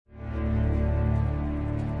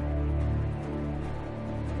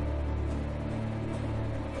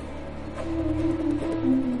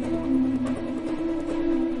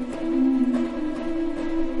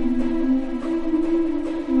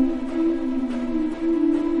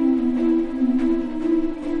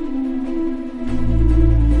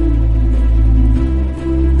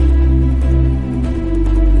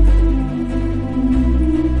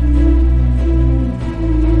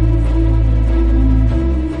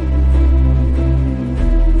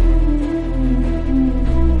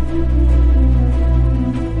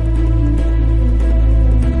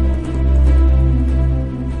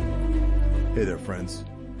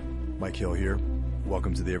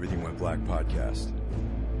Welcome to the Everything Went Black podcast.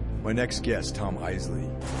 My next guest, Tom Isley,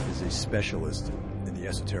 is a specialist in the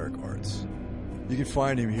esoteric arts. You can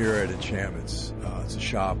find him here at Enchantments. It's a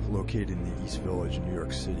shop located in the East Village in New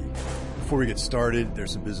York City. Before we get started,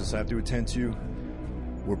 there's some business I have to attend to.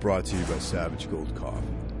 We're brought to you by Savage Gold Coffee.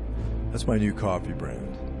 That's my new coffee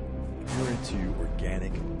brand. If you're into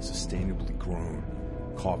organic, sustainably grown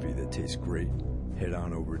coffee that tastes great, head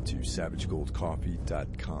on over to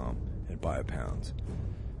savagegoldcoffee.com and buy a pound.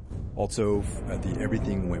 Also, at the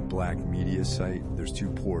Everything Went Black media site, there's 2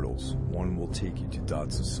 portals. One will take you to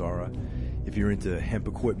Datsasara. If you're into hemp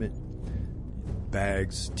equipment,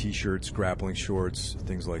 bags, t-shirts, grappling shorts,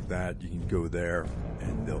 things like that, you can go there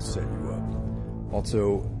and they'll set you up.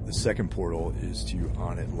 Also, the second portal is to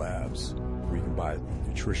Onnit Labs, where you can buy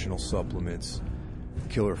nutritional supplements,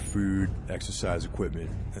 killer food, exercise equipment,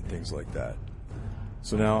 and things like that.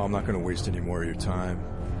 So now I'm not going to waste any more of your time,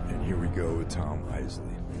 and here we go with Tom Isley.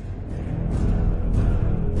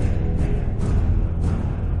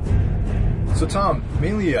 So Tom,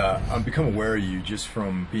 mainly I've become aware of you just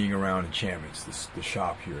from being around Enchantments, the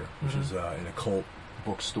shop here, which is an occult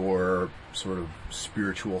bookstore, sort of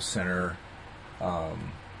spiritual center. They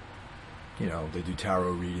do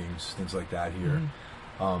tarot readings, things like that here.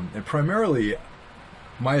 And primarily,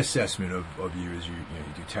 my assessment of you is you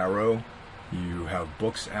do tarot, you have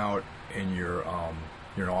books out, and you're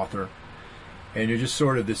an author. And you're just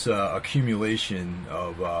sort of this accumulation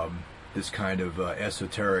of this kind of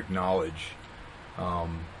esoteric knowledge.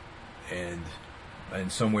 And in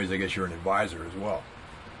some ways, I guess you're an advisor as well.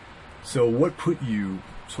 So what put you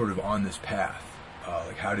sort of on this path?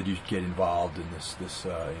 How did you get involved in this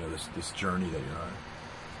journey that you're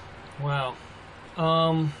on?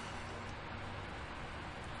 Wow.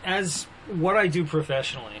 As what I do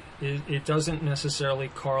professionally, it doesn't necessarily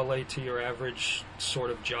correlate to your average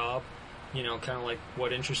sort of job. Kind of like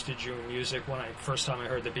what interested you in music when first time I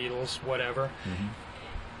heard the Beatles, whatever.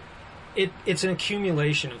 It's an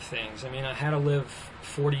accumulation of things. I mean, I had to live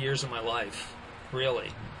 40 years of my life,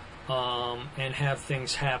 really, and have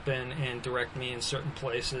things happen and direct me in certain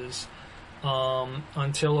places,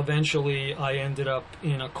 until eventually I ended up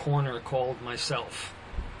in a corner called myself.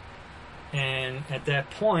 And at that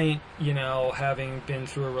point, having been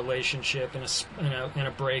through a relationship and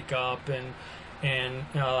a breakup and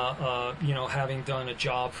having done a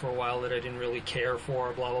job for a while that I didn't really care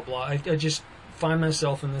for, blah, blah, blah. I just find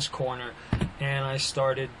myself in this corner, and I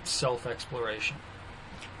started self-exploration.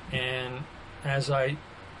 And as I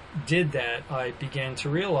did that, I began to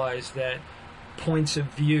realize that points of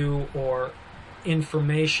view or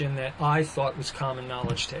information that I thought was common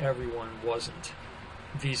knowledge to everyone wasn't.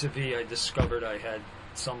 Vis-a-vis, I discovered I had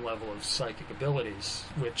some level of psychic abilities,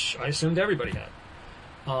 which I assumed everybody had.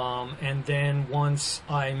 And then once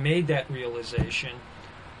I made that realization,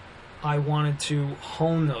 I wanted to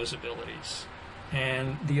hone those abilities.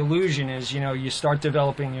 And the illusion is, you start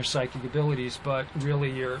developing your psychic abilities, but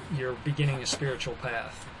really you're beginning a spiritual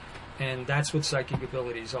path. And that's what psychic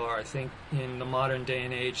abilities are. I think in the modern day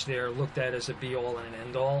and age, they're looked at as a be-all and an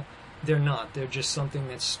end-all. They're not. They're just something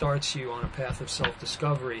that starts you on a path of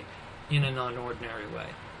self-discovery in a non-ordinary way.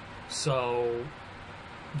 So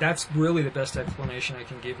that's really the best explanation I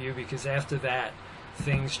can give you, because after that,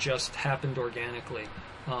 things just happened organically.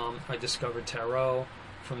 I discovered tarot.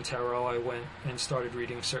 From tarot, I went and started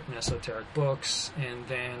reading certain esoteric books, and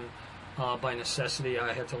then by necessity,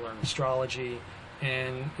 I had to learn astrology,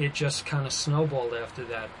 and it just kind of snowballed after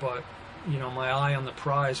that. But, my eye on the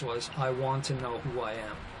prize was I want to know who I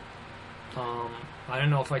am. I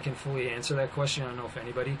don't know if I can fully answer that question. I don't know if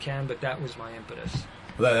anybody can, but that was my impetus.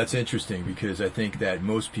 Well, that's interesting, because I think that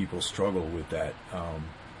most people struggle with that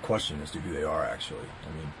question as to who they are, actually. I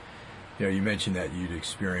mean, you mentioned that you'd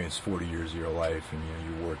experienced 40 years of your life, and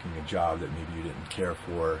you're working a job that maybe you didn't care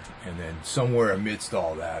for, and then somewhere amidst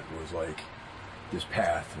all that was like this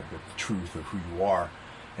path, the truth of who you are.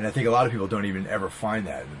 And I think a lot of people don't even ever find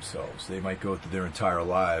that in themselves. They might go through their entire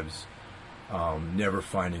lives never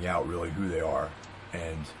finding out really who they are,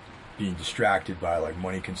 and being distracted by like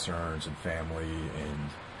money concerns and family and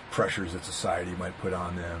pressures that society might put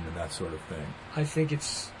on them and that sort of thing. I think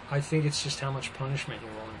it's just how much punishment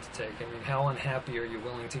you're willing to take. I mean, how unhappy are you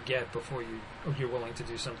willing to get before you're willing to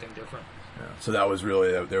do something different? Yeah. So that was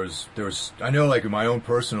really there was I know, like in my own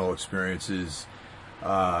personal experiences,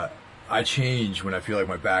 I change when I feel like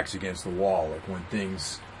my back's against the wall, like when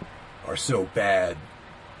things are so bad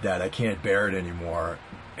that I can't bear it anymore,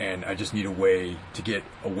 and I just need a way to get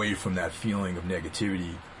away from that feeling of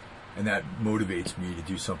negativity, and that motivates me to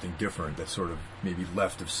do something different that's sort of maybe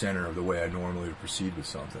left of center of the way I normally would proceed with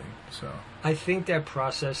something. So I think that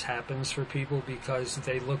process happens for people because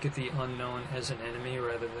they look at the unknown as an enemy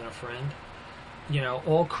rather than a friend. You know,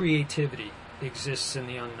 all creativity exists in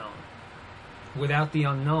the unknown. Without the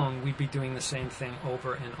unknown, we'd be doing the same thing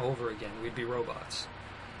over and over again. We'd be robots.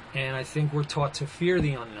 And I think we're taught to fear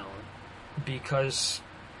the unknown because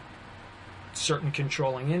certain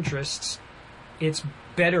controlling interests, it's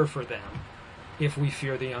better for them if we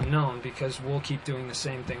fear the unknown, because we'll keep doing the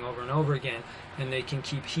same thing over and over again, and they can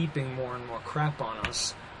keep heaping more and more crap on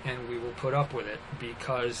us, and we will put up with it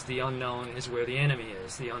because the unknown is where the enemy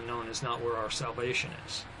is. The unknown is not where our salvation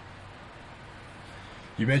is.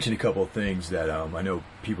 You mentioned a couple of things that I know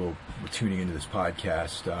people tuning into this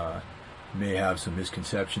podcast may have some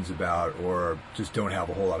misconceptions about, or just don't have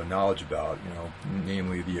a whole lot of knowledge about, you know,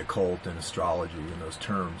 namely the occult and astrology and those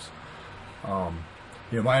terms.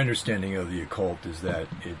 You know, my understanding of the occult is that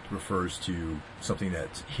it refers to something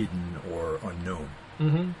that's hidden or unknown.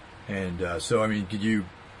 Mm-hmm. And so, I mean, could you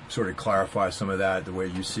sort of clarify some of that, the way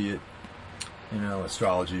you see it? You know,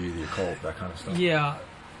 astrology, the occult, that kind of stuff. Yeah.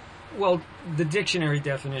 Well, the dictionary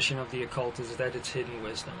definition of the occult is that it's hidden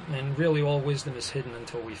wisdom. And really all wisdom is hidden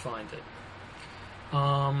until we find it.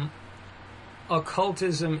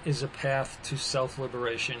 Occultism is a path to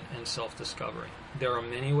self-liberation and self-discovery. There are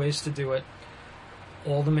many ways to do it.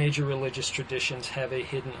 All the major religious traditions have a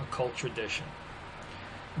hidden occult tradition.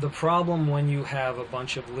 The problem when you have a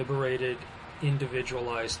bunch of liberated,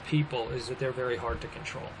 individualized people is that they're very hard to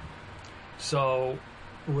control. So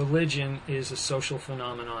religion is a social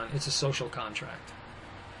phenomenon. It's a social contract.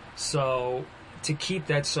 So to keep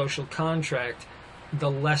that social contract, the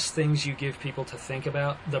less things you give people to think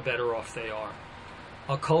about, the better off they are.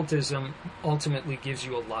 Occultism ultimately gives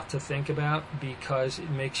you a lot to think about because it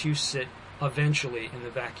makes you sit eventually in the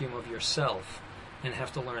vacuum of yourself and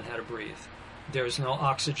have to learn how to breathe. There's no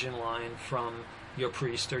oxygen line from your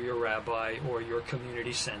priest or your rabbi or your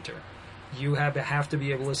community center. You have to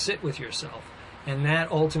be able to sit with yourself. And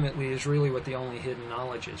that ultimately is really what the only hidden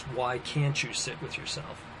knowledge is. Why can't you sit with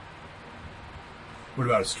yourself? What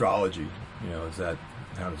about astrology? You know,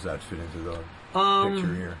 how does that fit into the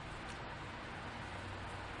picture here?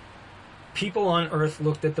 People on Earth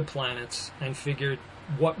looked at the planets and figured,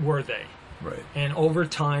 what were they? Right. And over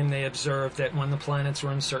time, they observed that when the planets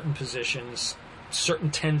were in certain positions, certain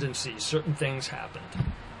tendencies, certain things happened.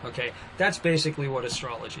 Okay, that's basically what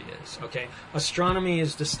astrology is. Okay, astronomy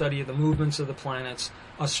is the study of the movements of the planets.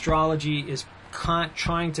 Astrology is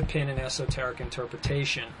trying to pin an esoteric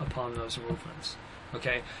interpretation upon those movements.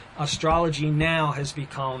 Okay, astrology now has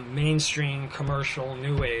become mainstream, commercial,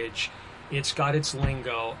 new age. It's got its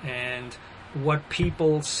lingo, and what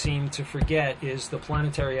people seem to forget is the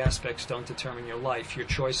planetary aspects don't determine your life, your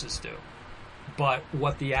choices do. But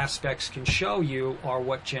what the aspects can show you are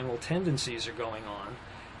what general tendencies are going on,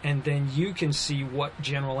 and then you can see what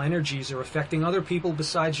general energies are affecting other people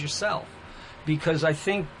besides yourself. Because I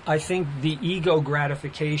think the ego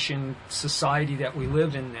gratification society that we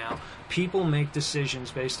live in now, people make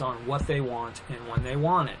decisions based on what they want and when they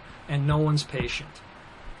want it, and no one's patient.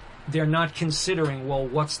 They're not considering, well,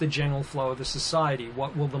 what's the general flow of the society?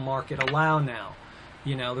 What will the market allow now?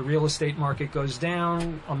 You know, the real estate market goes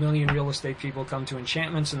down, 1 million real estate people come to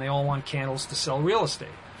enchantments, and they all want candles to sell real estate.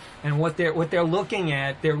 And what they're looking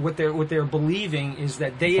at, what they're believing is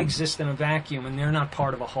that they exist in a vacuum and they're not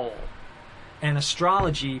part of a whole. And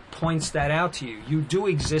astrology points that out to you. You do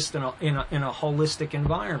exist in a holistic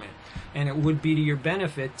environment, and it would be to your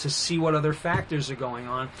benefit to see what other factors are going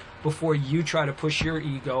on before you try to push your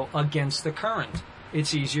ego against the current.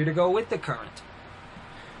 It's easier to go with the current.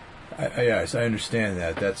 Yes, I understand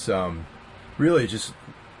that. That's really just,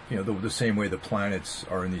 you know, the same way the planets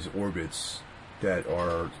are in these orbits that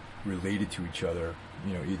are related to each other,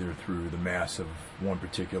 you know, either through the mass of one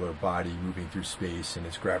particular body moving through space and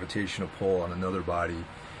its gravitational pull on another body,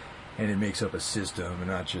 and it makes up a system and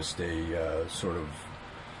not just a sort of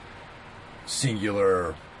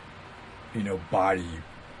singular, you know, body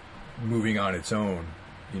moving on its own,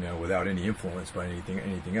 you know, without any influence by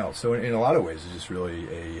anything else. So in a lot of ways, it's just really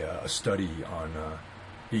a study on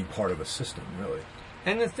being part of a system, really.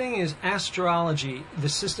 And the thing is, astrology, the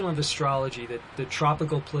system of astrology, the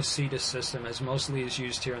tropical Placidus system, as mostly is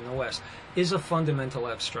used here in the West, is a fundamental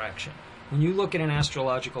abstraction. When you look at an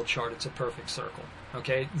astrological chart, it's a perfect circle.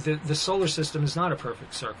 Okay? The solar system is not a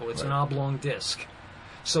perfect circle. It's an oblong disk.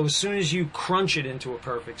 So as soon as you crunch it into a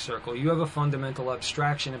perfect circle, you have a fundamental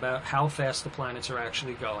abstraction about how fast the planets are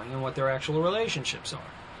actually going and what their actual relationships are.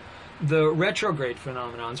 The retrograde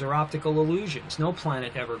phenomenons are optical illusions. No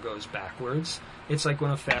planet ever goes backwards. It's like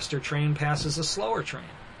when a faster train passes a slower train.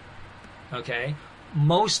 Okay?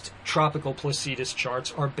 Most tropical Placidus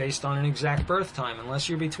charts are based on an exact birth time. Unless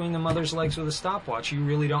you're between the mother's legs with a stopwatch, you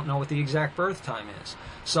really don't know what the exact birth time is.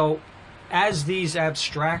 So as these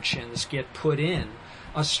abstractions get put in,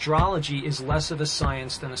 astrology is less of a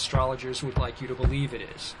science than astrologers would like you to believe it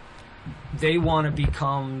is. They want to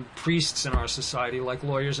become priests in our society like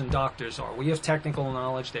lawyers and doctors are. We have technical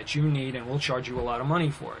knowledge that you need, and we'll charge you a lot of money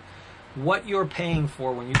for it. What you're paying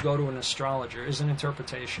for when you go to an astrologer is an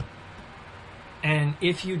interpretation. And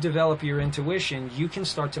if you develop your intuition, you can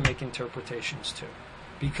start to make interpretations too.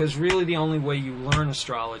 Because really the only way you learn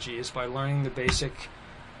astrology is by learning the basic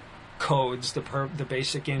codes, the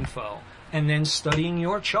basic info, and then studying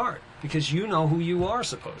your chart, because you know who you are,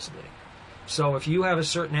 supposedly. So if you have a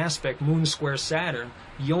certain aspect, Moon square Saturn,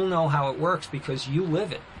 you'll know how it works because you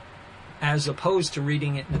live it, as opposed to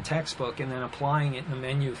reading it in a textbook and then applying it in a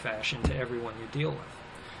menu fashion to everyone you deal with.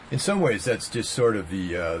 In some ways, that's just sort of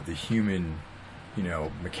the human,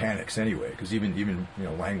 mechanics anyway. Because even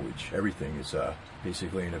language, everything is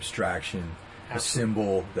basically an abstraction, a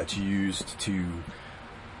symbol that's used to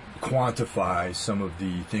quantify some of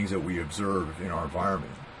the things that we observe in our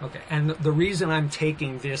environment. Okay, and the reason I'm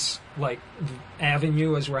taking this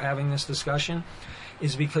avenue as we're having this discussion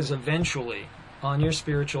is because eventually, on your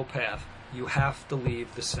spiritual path, you have to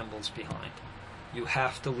leave the symbols behind. You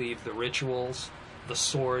have to leave the rituals, the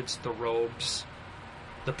swords, the robes,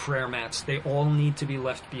 the prayer mats. They all need to be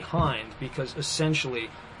left behind because essentially,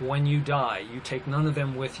 when you die, you take none of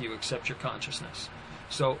them with you except your consciousness.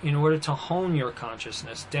 So in order to hone your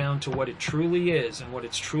consciousness down to what it truly is and what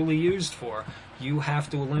it's truly used for, you have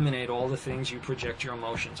to eliminate all the things you project your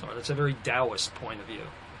emotions on. That's a very Taoist point of view.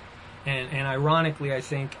 And ironically, I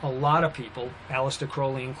think a lot of people, Aleister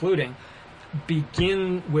Crowley including,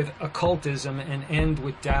 begin with occultism and end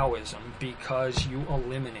with Taoism because you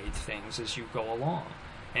eliminate things as you go along.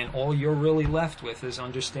 And all you're really left with is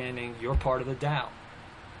understanding you're part of the Tao.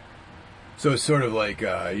 So it's sort of like,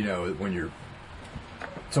 when you're...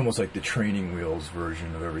 It's almost like the training wheels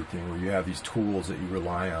version of everything, where you have these tools that you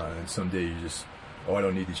rely on, and someday you just, I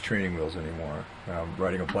don't need these training wheels anymore. I'm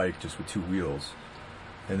riding a bike just with 2 wheels.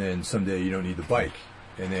 And then someday you don't need the bike.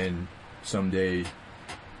 And then someday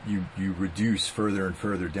you reduce further and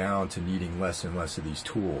further down to needing less and less of these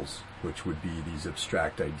tools, which would be these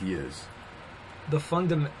abstract ideas.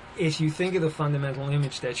 If you think of the fundamental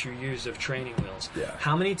image that you use of training wheels,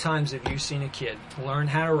 how many times have you seen a kid learn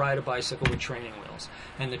how to ride a bicycle with training wheels,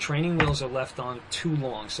 and the training wheels are left on too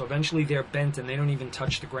long, so eventually they're bent and they don't even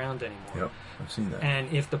touch the ground anymore? Yep, I've seen that.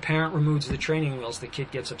 And if the parent removes the training wheels, the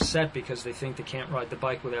kid gets upset because they think they can't ride the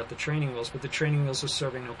bike without the training wheels, but the training wheels are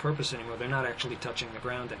serving no purpose anymore. They're not actually touching the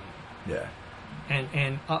ground anymore. Yeah.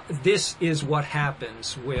 And this is what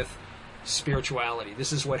happens with spirituality.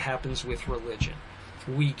 This is what happens with religion.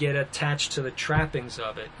 We get attached to the trappings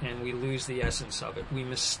of it and we lose the essence of it. We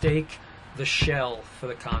mistake the shell for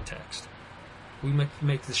the context. We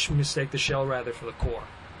mistake the shell rather for the core.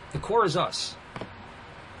 The core is us.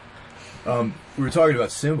 We were talking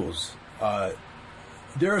about symbols.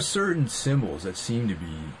 There are certain symbols that seem to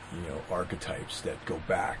be, archetypes that go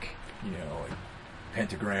back, like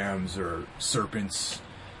pentagrams or serpents,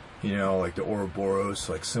 like the Ouroboros,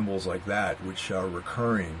 like symbols like that, which are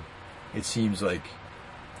recurring. It seems like,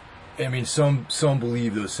 some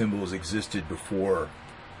believe those symbols existed before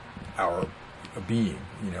our being,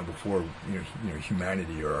 before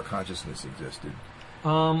humanity or our consciousness existed.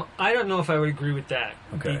 I don't know if I would agree with that,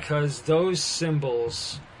 because those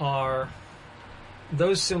symbols are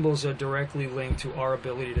directly linked to our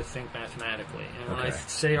ability to think mathematically. And when I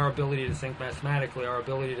say our ability to think mathematically, our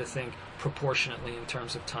ability to think proportionately in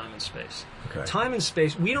terms of time and space. Okay. Time and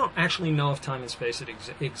space, we don't actually know if time and space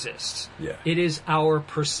exists. Yeah. It is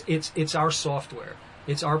it's our software.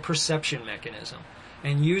 It's our perception mechanism.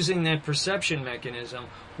 And using that perception mechanism,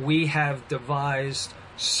 we have devised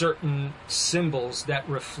certain symbols that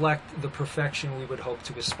reflect the perfection we would hope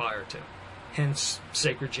to aspire to. Hence,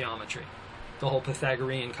 sacred geometry. The whole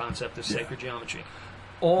Pythagorean concept of sacred geometry.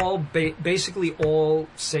 Basically all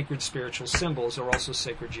sacred spiritual symbols are also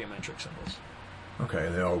sacred geometric symbols. Okay,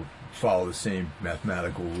 they all follow the same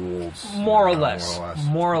mathematical rules. More or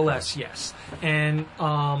less, yes. And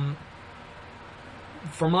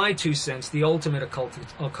for my 2 cents, the ultimate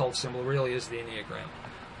occult symbol really is the Enneagram.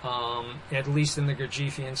 At least in the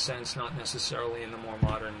Gurdjieffian sense, not necessarily in the more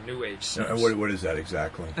modern New Age sense. And what is that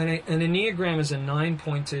exactly? An Enneagram is a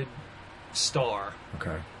 9-pointed star.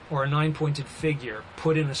 Okay. Or a 9-pointed figure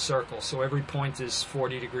put in a circle, so every point is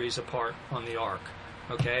 40 degrees apart on the arc.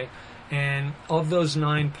 Okay, and of those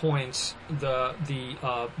 9 points, the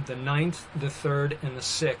 9th, the 3rd, and the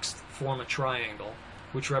 6th form a triangle,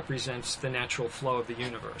 which represents the natural flow of the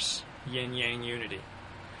universe, yin-yang unity.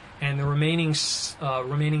 And the remaining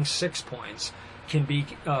 6 points can be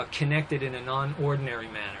connected in a non-ordinary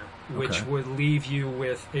manner, which would leave you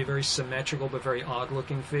with a very symmetrical but very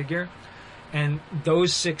odd-looking figure. And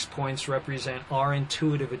those 6 points represent our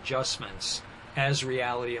intuitive adjustments as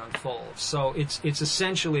reality unfolds. So it's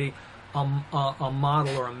essentially a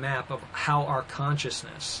model or a map of how our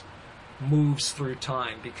consciousness moves through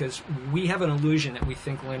time, because we have an illusion that we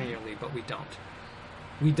think linearly, but we don't.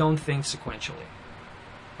 We don't think sequentially.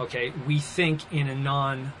 Okay? We think in a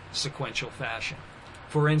non-sequential fashion.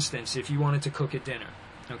 For instance, if you wanted to cook a dinner,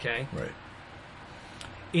 okay? Right.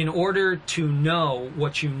 In order to know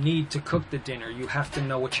what you need to cook the dinner, you have to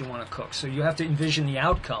know what you want to cook. So you have to envision the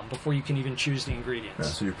outcome before you can even choose the ingredients. Yeah,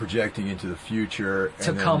 so you're projecting into the future.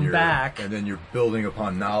 To come back. And then you're building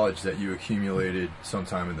upon knowledge that you accumulated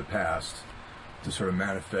sometime in the past to sort of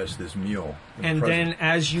manifest this meal. And then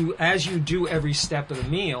as you do every step of the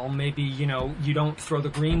meal, maybe, you don't throw the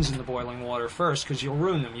greens in the boiling water first because you'll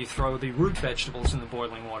ruin them. You throw the root vegetables in the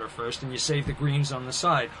boiling water first and you save the greens on the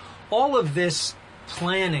side. All of this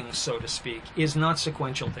planning, so to speak, is not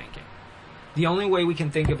sequential thinking. The only way we can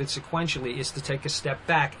think of it sequentially is to take a step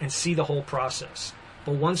back and see the whole process.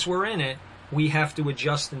 But once we're in it, we have to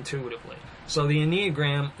adjust intuitively. So the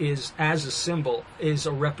Enneagram is, as a symbol, is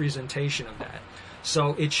a representation of that.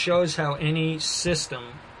 So it shows how any system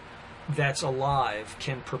that's alive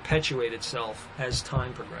can perpetuate itself as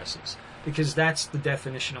time progresses. Because that's the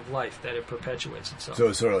definition of life, that it perpetuates itself. So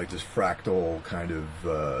it's sort of like this fractal kind of,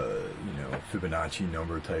 Fibonacci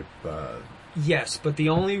number type. Yes, but the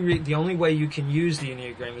only way you can use the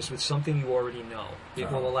Enneagram is with something you already know.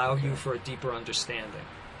 It will allow you for a deeper understanding.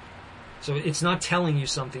 So it's not telling you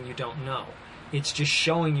something you don't know. It's just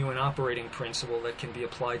showing you an operating principle that can be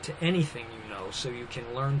applied to anything you know, so you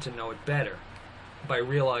can learn to know it better by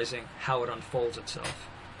realizing how it unfolds itself.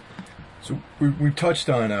 So we've touched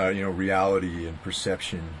on reality and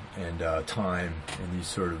perception and time and these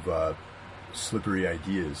sort of slippery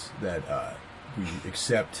ideas that we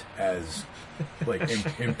accept as like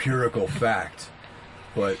empirical fact,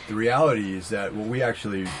 but the reality is that what we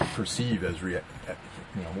actually perceive as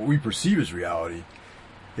reality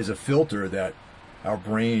is a filter that our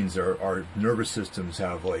brains, our nervous systems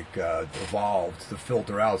have evolved to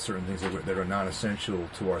filter out certain things that are non-essential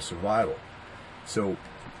to our survival. So.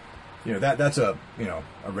 That's I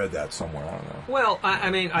read that somewhere. I don't know. Well, I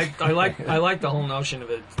like the whole notion of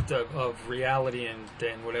it, of reality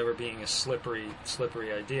and whatever being a slippery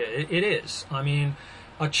idea. It is. I mean,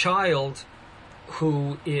 a child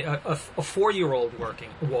who, a 4-year-old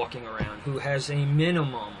walking around who has a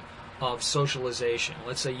minimum of socialization.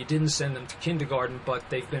 Let's say you didn't send them to kindergarten, but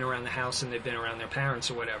they've been around the house and they've been around their parents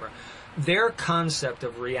or whatever. Their concept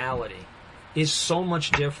of reality is so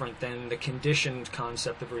much different than the conditioned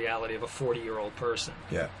concept of reality of a 40-year-old person.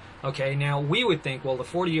 Yeah. Okay, now we would think, well, the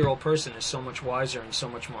 40-year-old person is so much wiser and so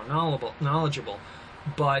much more knowledgeable,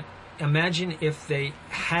 but imagine if they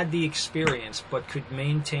had the experience but could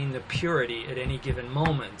maintain the purity at any given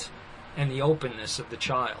moment and the openness of the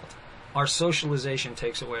child. Our socialization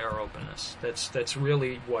takes away our openness. That's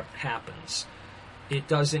really what happens. It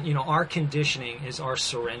doesn't, our conditioning is our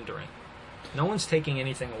surrendering. No one's taking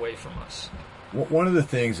anything away from us. One of the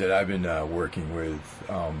things that I've been working with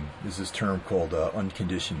is this term called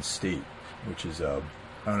unconditioned state, which is, I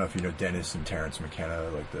don't know if you know Dennis and Terence McKenna,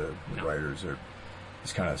 like the writers, or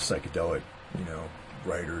these kind of psychedelic,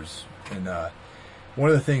 writers. And one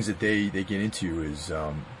of the things that they get into is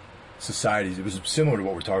society's, it was similar to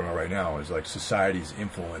what we're talking about right now, is like society's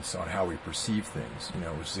influence on how we perceive things,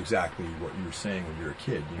 which is exactly what you were saying when you were a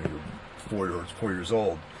kid. You're 4 years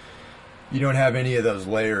old. You don't have any of those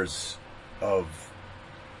layers of,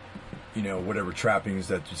 whatever trappings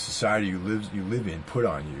that the society you live in put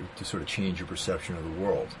on you to sort of change your perception of the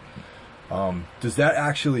world. Does that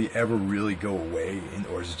actually ever really go away,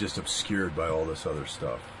 or is it just obscured by all this other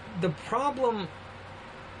stuff? The problem,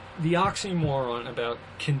 the oxymoron about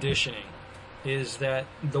conditioning is that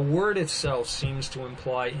the word itself seems to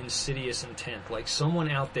imply insidious intent, like someone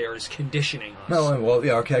out there is conditioning us. No, well,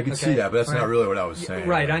 yeah, okay, I can see that, but that's not really what I was saying.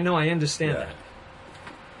 Right, I know, I understand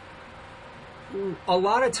that. A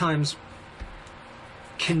lot of times,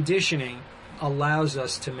 conditioning allows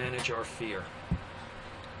us to manage our fear.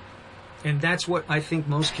 And that's what I think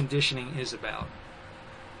most conditioning is about.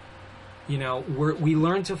 You know, we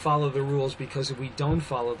learn to follow the rules because if we don't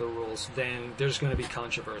follow the rules, then there's going to be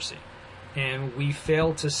controversy. And we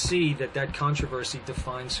fail to see that that controversy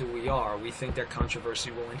defines who we are. We think that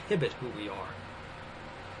controversy will inhibit who we are.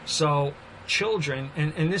 So children,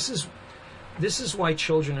 and this is why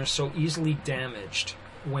children are so easily damaged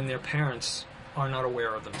when their parents are not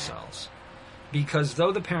aware of themselves. Because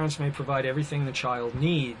though the parents may provide everything the child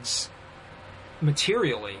needs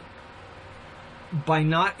materially, by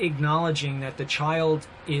not acknowledging that the child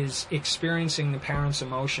is experiencing the parents'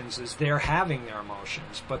 emotions as they're having their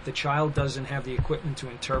emotions, but the child doesn't have the equipment to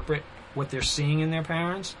interpret what they're seeing in their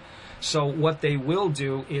parents. So what they will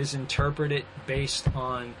do is interpret it based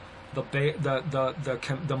on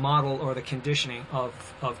the model or the conditioning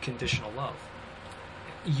of conditional love.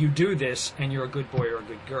 You do this and you're a good boy or a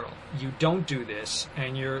good girl. You don't do this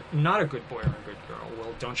and you're not a good boy or a good girl.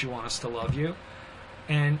 Well, don't you want us to love you?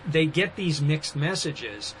 And they get these mixed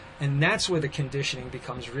messages, and that's where the conditioning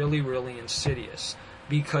becomes really, really insidious,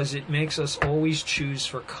 because it makes us always choose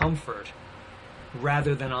for comfort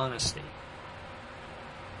rather than honesty.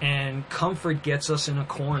 And comfort gets us in a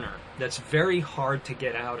corner that's very hard to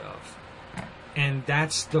get out of. And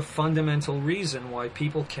that's the fundamental reason why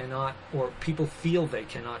people cannot, or people feel they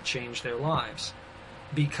cannot change their lives,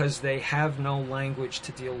 because they have no language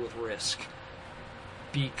to deal with risk.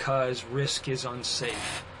 Because risk is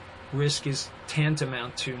unsafe. Risk is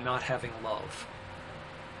tantamount to not having love.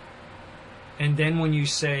 And then when you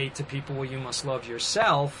say to people, well, you must love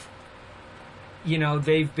yourself, you know,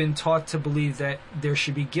 they've been taught to believe that there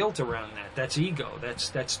should be guilt around that. That's ego.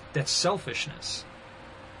 That's selfishness.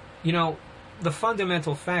 You know, the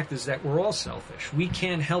fundamental fact is that we're all selfish. We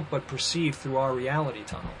can't help but perceive through our reality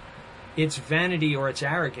tunnel. It's vanity or it's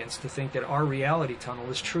arrogance to think that our reality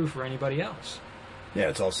tunnel is true for anybody else. Yeah,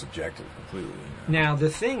 it's all subjective completely. Now, the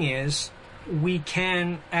thing is, we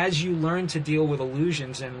can, as you learn to deal with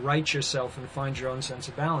illusions and right yourself and find your own sense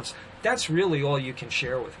of balance, that's really all you can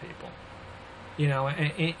share with people. You know,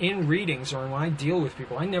 in readings or when I deal with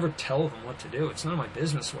people, I never tell them what to do. It's none of my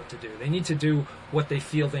business what to do. They need to do what they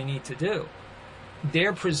feel they need to do.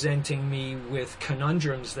 They're presenting me with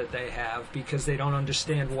conundrums that they have because they don't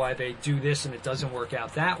understand why they do this and it doesn't work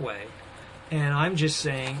out that way. And I'm just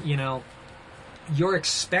saying, you know, you're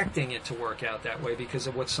expecting it to work out that way because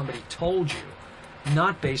of what somebody told you,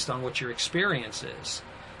 not based on what your experience is.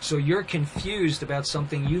 So you're confused about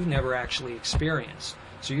something you've never actually experienced.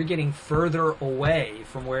 So you're getting further away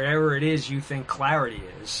from wherever it is you think clarity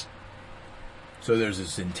is. So there's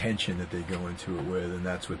this intention that they go into it with, and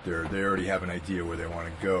that's what they already have an idea where they want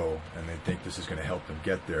to go, and they think this is going to help them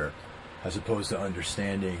get there, as opposed to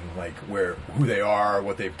understanding like who they are,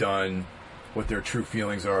 what they've done, what their true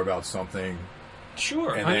feelings are about something.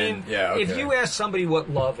 Sure. And I then, mean, yeah, okay. If you ask somebody what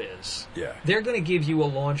love is, they're going to give you a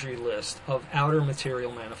laundry list of outer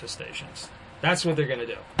material manifestations. That's what they're going to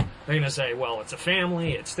do. They're going to say, well, it's a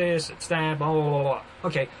family, it's this, it's that, blah, blah, blah, blah.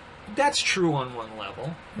 Okay, that's true on one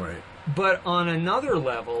level. Right. But on another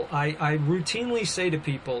level, I routinely say to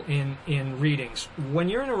people in readings, when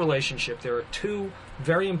you're in a relationship, there are two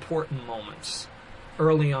very important moments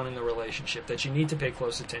early on in the relationship that you need to pay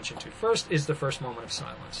close attention to. First is the first moment of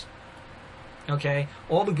silence. Okay?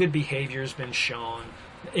 All the good behavior has been shown.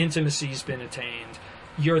 Intimacy's been attained.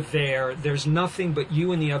 You're there. There's nothing but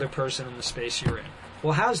you and the other person in the space you're in.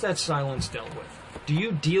 Well, how's that silence dealt with? Do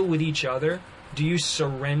you deal with each other? Do you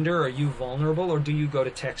surrender? Are you vulnerable? Or do you go to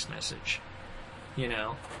text message? You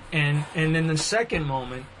know? And then the second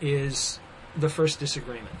moment is the first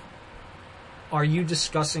disagreement. Are you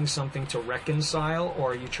discussing something to reconcile,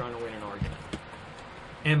 or are you trying to win an argument?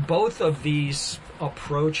 And both of these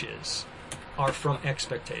approaches are from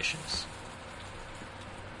expectations.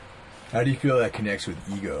 How do you feel that connects with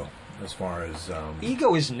ego, as far as...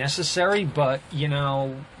 Ego is necessary, but, you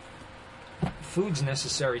know, food's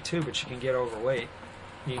necessary too, but you can get overweight.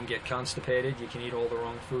 You can get constipated, you can eat all the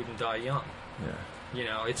wrong food and die young. Yeah. You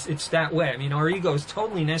know, it's that way. I mean, our ego is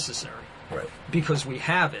totally necessary. Right. Because we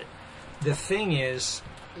have it. The thing is,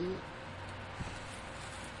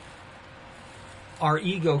 our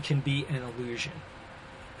ego can be an illusion.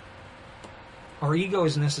 Our ego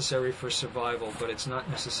is necessary for survival, but it's not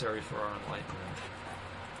necessary for our enlightenment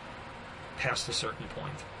past a certain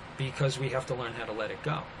point, because we have to learn how to let it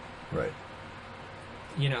go. Right.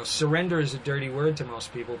 surrender is a dirty word to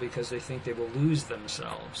most people because they think they will lose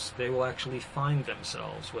themselves. They will actually find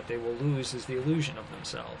themselves. What they will lose is the illusion of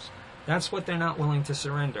themselves. That's what they're not willing to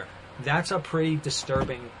surrender. That's a pretty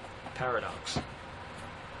disturbing paradox.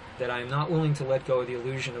 That I'm not willing to let go of the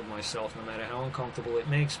illusion of myself, no matter how uncomfortable it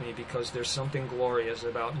makes me, because there's something glorious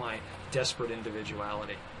about my desperate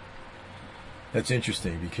individuality. That's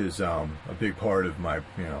interesting because a big part of my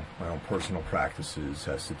my own personal practices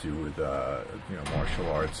has to do with martial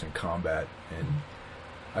arts and combat, and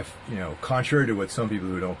contrary to what some people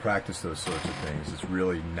who don't practice those sorts of things, it's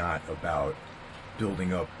really not about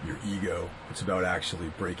building up your ego. It's about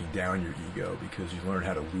actually breaking down your ego, because you learn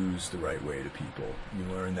how to lose the right way to people. You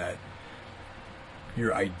learn that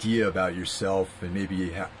your idea about yourself, and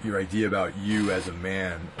maybe your idea about you as a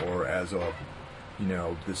man or as a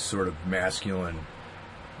this sort of masculine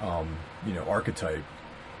archetype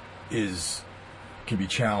can be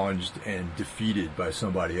challenged and defeated by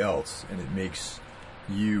somebody else, and it makes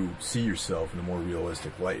you see yourself in a more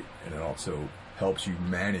realistic light, and it also helps you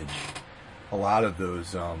manage a lot of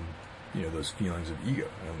those those feelings of ego,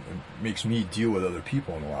 and it makes me deal with other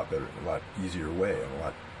people in a lot easier way, and a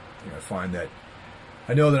lot I find that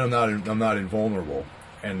I know that I'm not invulnerable,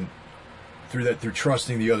 and through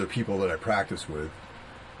trusting the other people that I practice with,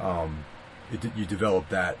 you develop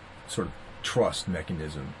that sort of trust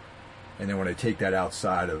mechanism, and then when I take that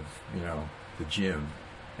outside of the gym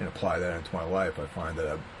and apply that into my life, I find that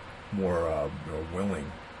I'm more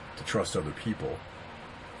willing to trust other people.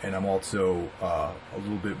 And I'm also a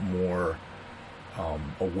little bit more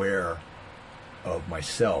aware of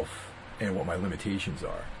myself and what my limitations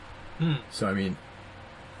are. So, I mean,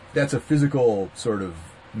 that's a physical sort of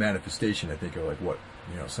manifestation, I think, of like what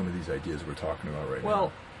some of these ideas we're talking about right now.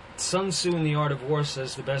 Well, Sun Tzu in The Art of War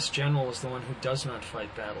says the best general is the one who does not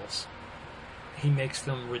fight battles. He makes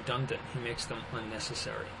them redundant. He makes them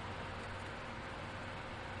unnecessary.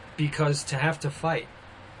 Because to have to fight,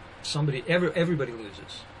 everybody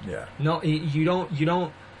loses. Yeah. No, you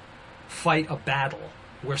don't fight a battle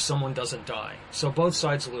where someone doesn't die. So both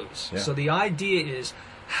sides lose. Yeah. So the idea is,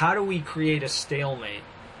 how do we create a stalemate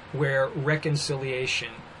where reconciliation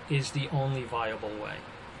is the only viable way?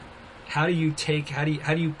 How do you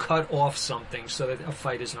cut off something so that a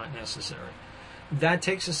fight is not necessary? That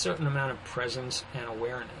takes a certain amount of presence and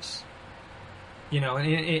awareness. And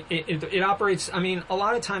it operates. I mean, a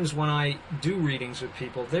lot of times when I do readings with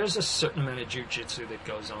people, there's a certain amount of jujitsu that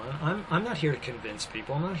goes on. I'm not here to convince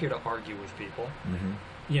people. I'm not here to argue with people.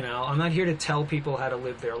 Mm-hmm. I'm not here to tell people how to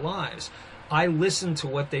live their lives. I listen to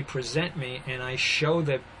what they present me, and I show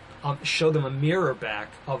them a mirror back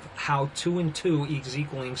of how 2 and 2 is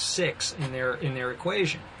equaling 6 in their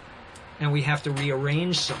equation, and we have to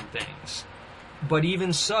rearrange some things. But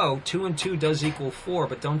even so, 2 and 2 does equal 4,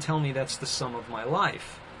 but don't tell me that's the sum of my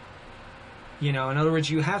life. In other words,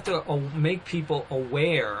 you have to make people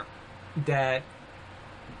aware that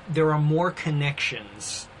there are more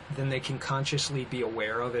connections than they can consciously be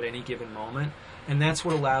aware of at any given moment, and that's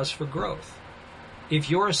what allows for growth. If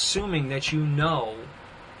you're assuming that you know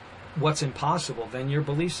what's impossible, then your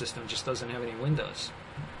belief system just doesn't have any windows.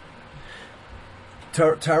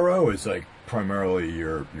 Tarot is like primarily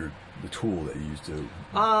the tool that you use to.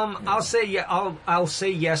 I'll say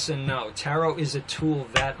yes and no. Tarot is a tool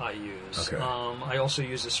that I use. Okay. I also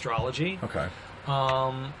use astrology. Okay.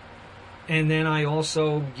 And then I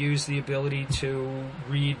also use the ability to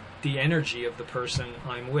read the energy of the person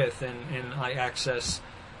I'm with, and I access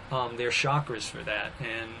their chakras for that.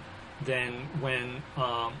 And then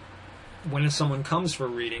when someone comes for a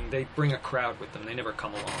reading, they bring a crowd with them. They never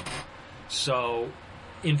come alone. So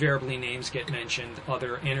invariably names get mentioned,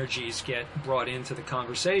 other energies get brought into the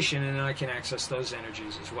conversation, and I can access those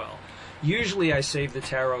energies as well. Usually I save the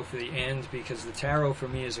tarot for the end, because the tarot for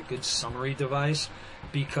me is a good summary device,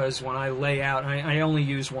 because when I lay out, I only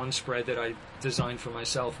use one spread that I designed for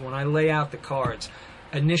myself. When I lay out the cards,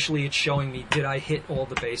 initially it's showing me, did I hit all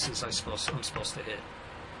the bases I'm supposed to hit?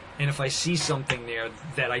 And if I see something there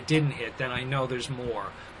that I didn't hit, then I know there's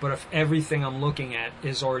more. But if everything I'm looking at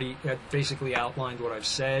is already basically outlined what I've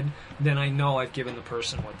said, then I know I've given the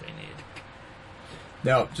person what they need.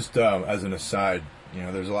 Now, just as an aside,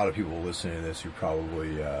 there's a lot of people listening to this who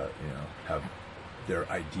probably, have their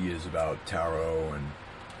ideas about tarot, and,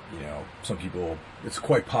 some people, it's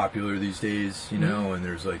quite popular these days, and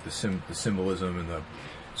there's like the symbolism and the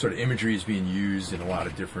sort of imagery is being used in a lot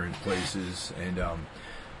of different places. And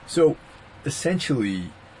so essentially,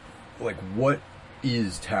 like, what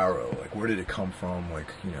is tarot? Like, where did it come from? Like,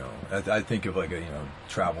 I think of like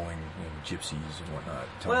traveling gypsies and whatnot,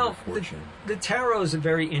 telling their fortune. The tarot is a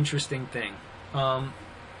very interesting thing.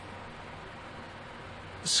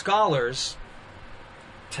 scholars,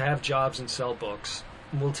 to have jobs and sell books,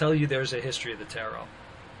 will tell you there's a history of the tarot.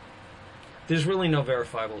 There's really no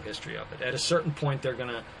verifiable history of it. At a certain point, they're going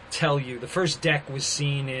to tell you the first deck was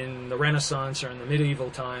seen in the Renaissance or in the medieval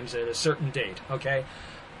times at a certain date, okay?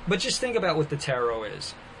 But just think about what the tarot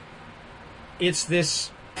is. It's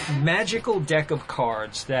this magical deck of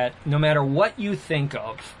cards that no matter what you think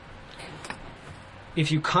of,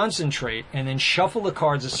 if you concentrate and then shuffle the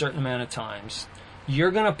cards a certain amount of times,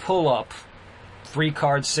 you're going to pull up 3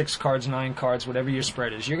 cards, 6 cards, 9 cards, whatever your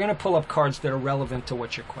spread is. You're going to pull up cards that are relevant to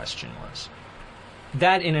what your question was.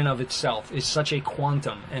 That in and of itself is such a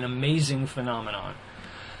quantum, an amazing phenomenon.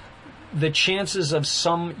 The chances of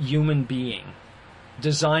some human being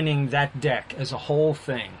designing that deck as a whole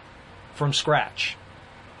thing from scratch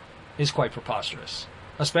is quite preposterous,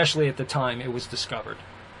 especially at the time it was discovered.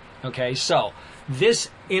 Okay, so this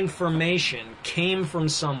information came from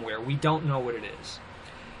somewhere. We don't know what it is.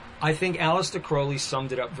 I think Aleister Crowley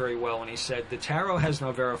summed it up very well when he said, the tarot has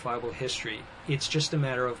no verifiable history. It's just a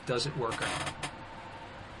matter of does it work or not.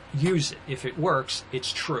 Use it. If it works,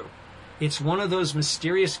 it's true. It's one of those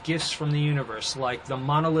mysterious gifts from the universe, like the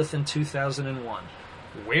monolith in 2001.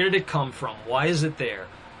 Where did it come from? Why is it there?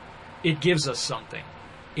 It gives us something.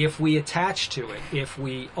 If we attach to it, if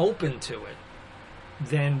we open to it,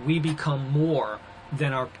 then we become more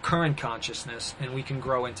than our current consciousness, and we can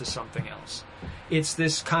grow into something else. It's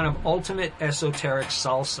this kind of ultimate esoteric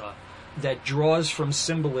salsa that draws from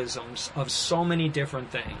symbolisms of so many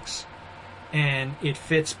different things. And it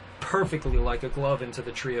fits perfectly like a glove into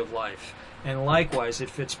the tree of life. And likewise, it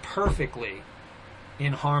fits perfectly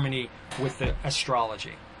in harmony with the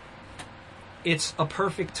astrology. It's a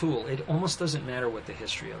perfect tool. It almost doesn't matter what the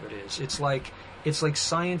history of it is. It's like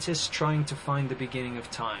scientists trying to find the beginning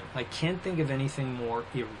of time. I can't think of anything more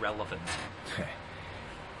irrelevant.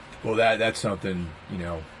 Well, that's something,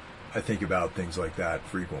 I think about things like that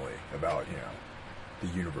frequently, about, the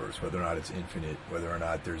universe, whether or not it's infinite, whether or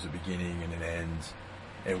not there's a beginning and an end,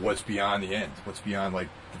 and what's beyond the end, what's beyond, like,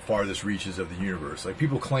 the farthest reaches of the universe. Like,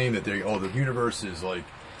 people claim that the universe is, like,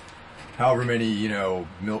 however many,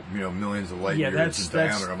 millions of light years in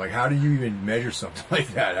diameter. I'm like, how do you even measure something like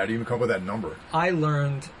that? How do you even come up with that number? I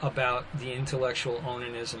learned about the intellectual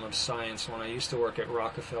onanism of science when I used to work at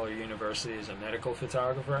Rockefeller University as a medical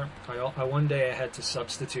photographer. One day I had to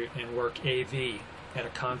substitute and work AV at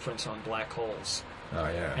a conference on black holes. Oh,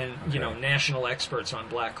 yeah. And, okay. National experts on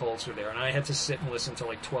black holes were there. And I had to sit and listen to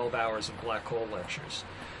like 12 hours of black hole lectures.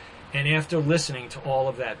 And after listening to all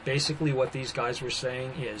of that, basically what these guys were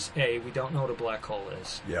saying is, A, we don't know what a black hole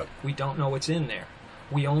is. Yep. We don't know what's in there.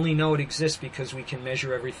 We only know it exists because we can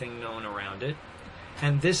measure everything known around it.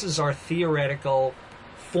 And this is our theoretical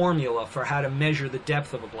formula for how to measure the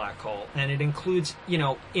depth of a black hole. And it includes,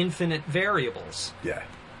 infinite variables. Yeah.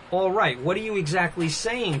 All right, what are you exactly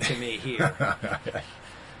saying to me here?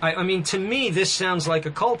 I mean, to me, this sounds like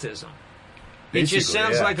occultism. It just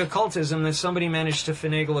sounds like occultism that somebody managed to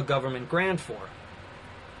finagle a government grant for.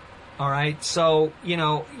 All right, so,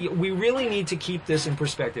 we really need to keep this in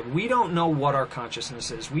perspective. We don't know what our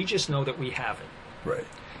consciousness is. We just know that we have it. Right.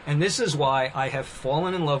 And this is why I have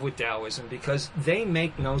fallen in love with Taoism, because they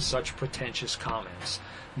make no such pretentious comments.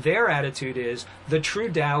 Their attitude is, the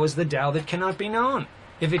true Tao is the Tao that cannot be known.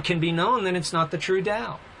 If it can be known, then it's not the true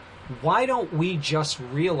Tao. Why don't we just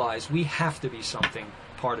realize we have to be something,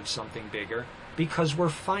 part of something bigger, because we're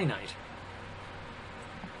finite?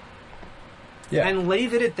 Yeah. And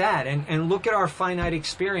leave it at that, and look at our finite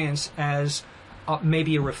experience as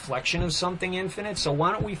maybe a reflection of something infinite. So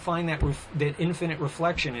why don't we find that infinite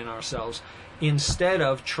reflection in ourselves instead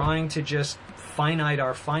of trying to just finite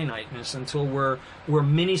our finiteness until we're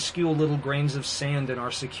minuscule little grains of sand in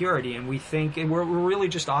our security, and we think we're really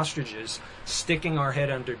just ostriches sticking our head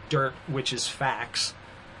under dirt, which is facts,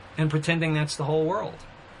 and pretending that's the whole world.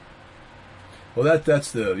 Well,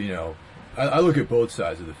 that's the, I look at both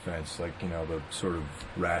sides of the fence, like, the sort of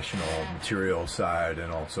rational, material side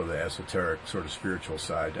and also the esoteric, sort of spiritual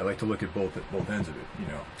side. I like to look at both ends of it,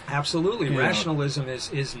 Absolutely. Rationalism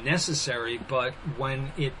is necessary, but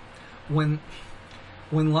when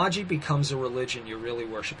logic becomes a religion, you're really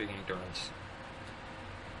worshiping ignorance.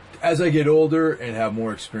 As I get older and have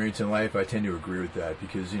more experience in life, I tend to agree with that,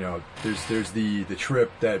 because, there's the trip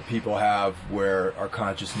that people have where our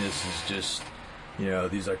consciousness is just,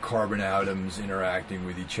 these like carbon atoms interacting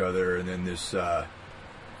with each other, and then this,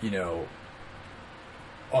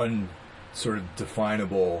 sort of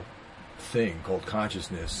definable thing called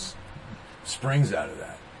consciousness springs out of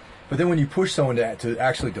that. But then when you push someone to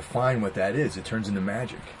actually define what that is, it turns into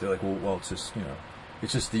magic. They're like, well, it's just,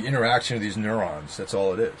 It's just the interaction of these neurons. That's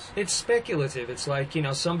all it is. It's speculative. It's like,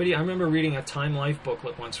 somebody, I remember reading a Time Life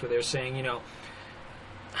booklet once where they were saying,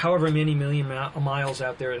 however many million miles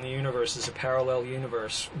out there in the universe is a parallel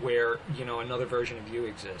universe where, another version of you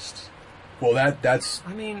exists. Well, that's...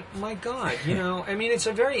 I mean, my God, it's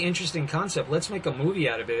a very interesting concept. Let's make a movie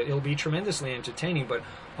out of it. It'll be tremendously entertaining, but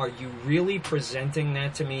are you really presenting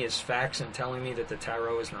that to me as facts and telling me that the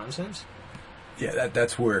tarot is nonsense? Yeah,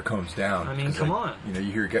 that's where it comes down. I mean, come on. You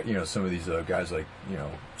hear, some of these guys like,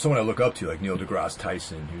 someone I look up to, like Neil deGrasse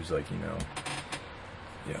Tyson, who's like,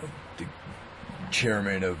 the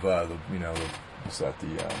chairman of the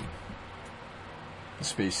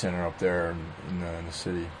Space Center up there in the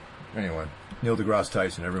city. Anyway, Neil deGrasse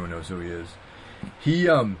Tyson, everyone knows who he is. He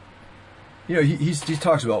he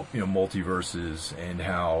talks about multiverses and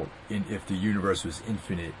how if the universe was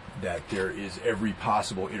infinite, that there is every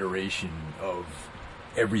possible iteration of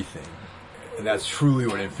everything, and that's truly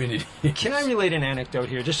what infinity is. Can I relate an anecdote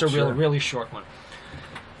here? Just a really short one.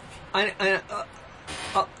 An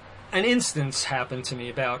instance happened to me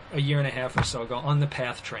about a year and a half or so ago on the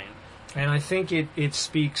PATH train, and I think it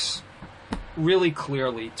speaks really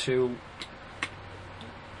clearly to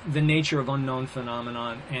the nature of unknown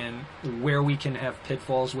phenomenon and where we can have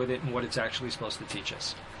pitfalls with it and what it's actually supposed to teach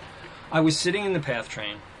us. I was sitting in the PATH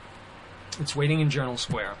train. It's waiting in Journal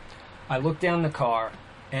Square. I look down the car,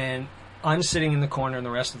 and I'm sitting in the corner, and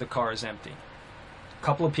the rest of the car is empty. A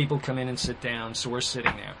couple of people come in and sit down, so we're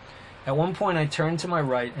sitting there. At one point, I turn to my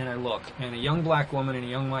right, and I look, and a young black woman and a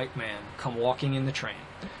young white man come walking in the train.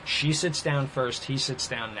 She sits down first, he sits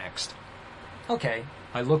down next. Okay,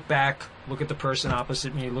 I look back, look at the person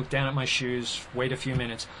opposite me, look down at my shoes, wait a few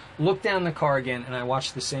minutes, look down the car again, and I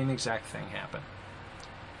watch the same exact thing happen.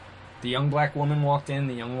 The young black woman walked in,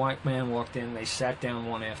 the young white man walked in, they sat down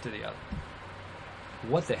one after the other.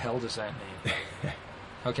 What the hell does that mean?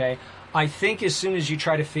 Okay? I think as soon as you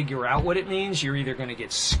try to figure out what it means, you're either going to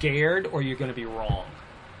get scared or you're going to be wrong.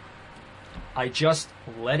 I just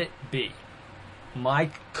let it be. My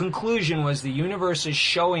conclusion was the universe is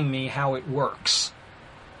showing me how it works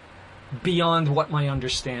beyond what my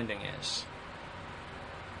understanding is.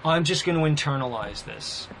 I'm just going to internalize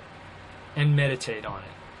this and meditate on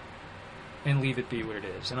it and leave it be what it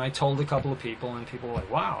is. And I told a couple of people, and people were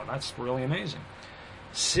like, wow, that's really amazing.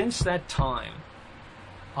 Since that time,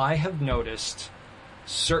 I have noticed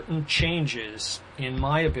certain changes in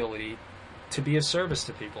my ability to be of service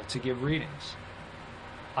to people, to give readings.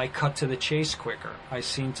 I cut to the chase quicker. I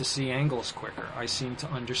seem to see angles quicker. I seem to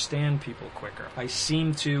understand people quicker. I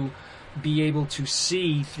seem to be able to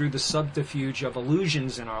see through the subterfuge of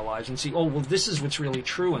illusions in our lives and see, oh, well, this is what's really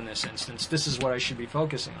true in this instance. This is what I should be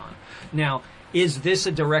focusing on. Now, is this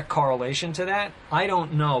a direct correlation to that? I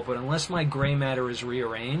don't know, but unless my gray matter is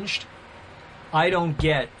rearranged, I don't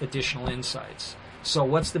get additional insights. So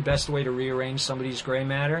what's the best way to rearrange somebody's gray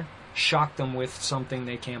matter? Shock them with something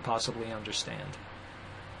they can't possibly understand.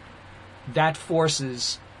 That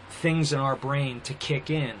forces things in our brain to kick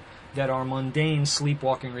in that our mundane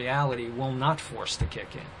sleepwalking reality will not force to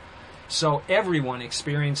kick in. So everyone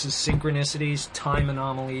experiences synchronicities, time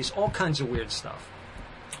anomalies, all kinds of weird stuff.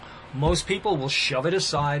 Most people will shove it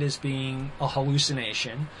aside as being a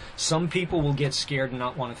hallucination. Some people will get scared and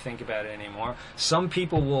not want to think about it anymore. Some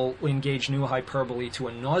people will engage new hyperbole to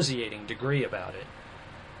a nauseating degree about it.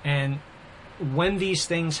 And when these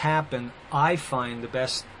things happen, I find the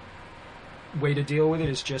best way to deal with it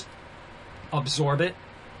is just absorb it.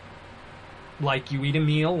 Like you eat a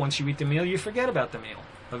meal, once you eat the meal, you forget about the meal.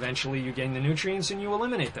 Eventually you gain the nutrients and you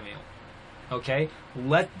eliminate the meal. Okay?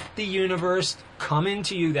 Let the universe come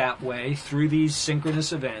into you that way through these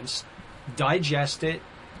synchronous events, digest it,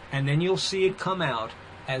 and then you'll see it come out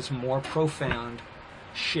as more profound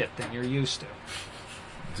shit than you're used to.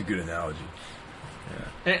 It's a good analogy.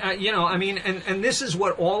 Yeah. And this is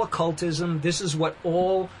what all occultism, this is what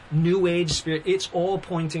all New Age spirit, it's all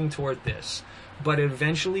pointing toward this. But it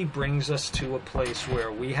eventually brings us to a place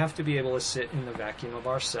where we have to be able to sit in the vacuum of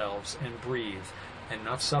ourselves and breathe and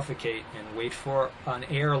not suffocate and wait for an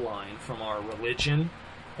airline from our religion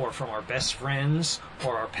or from our best friends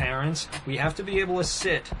or our parents. We have to be able to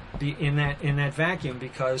sit in that vacuum,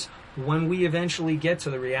 because when we eventually get to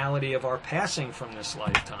the reality of our passing from this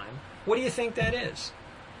lifetime, what do you think that is?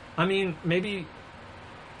 I mean, maybe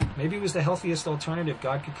it was the healthiest alternative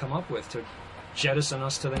God could come up with to jettison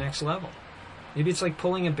us to the next level. Maybe it's like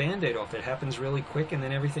pulling a Band-Aid off. It happens really quick and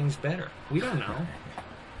then everything's better. We don't know.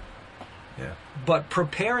 Yeah. But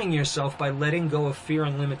preparing yourself by letting go of fear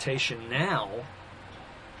and limitation now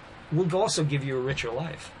will also give you a richer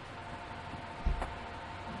life.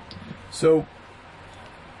 So,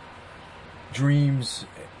 dreams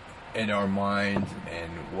and our mind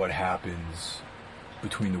and what happens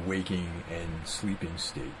between the waking and sleeping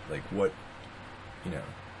state. Like what,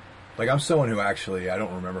 like I'm someone who actually, I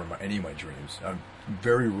don't remember any of my dreams. I'm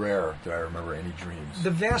very rare that I remember any dreams.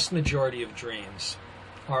 The vast majority of dreams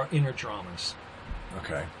are inner dramas.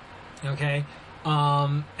 Okay. Okay?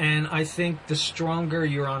 And I think the stronger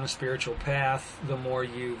you're on a spiritual path, the more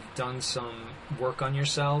you've done some work on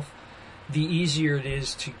yourself, the easier it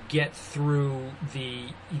is to get through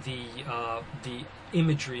the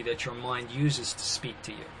imagery that your mind uses to speak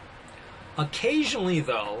to you. Occasionally,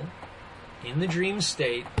 though, in the dream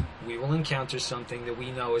state, we will encounter something that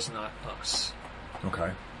we know is not us.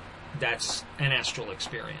 Okay. That's an astral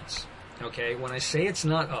experience. Okay? When I say it's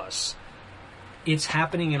not us, it's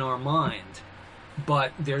happening in our mind,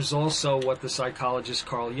 but there's also what the psychologist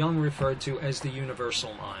Carl Jung referred to as the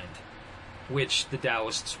universal mind, which the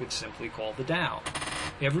Taoists would simply call the Tao.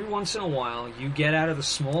 Every once in a while, you get out of the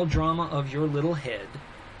small drama of your little head,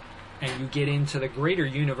 and you get into the greater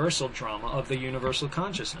universal drama of the universal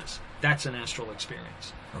consciousness. That's an astral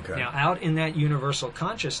experience. Okay. Now, out in that universal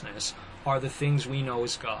consciousness are the things we know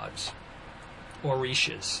as gods,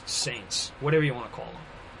 orishas, saints, whatever you want to call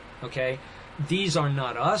them. Okay? These are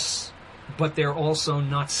not us, but they're also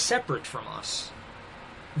not separate from us.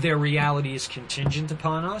 Their reality is contingent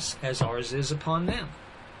upon us, as ours is upon them.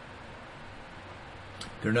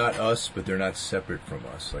 They're not us, but they're not separate from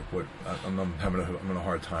us. Like what? I'm having a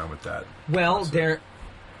hard time with that. Well,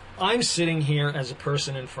 I'm sitting here as a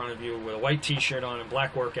person in front of you with a white T-shirt on and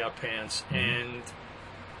black workout pants, and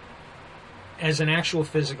as an actual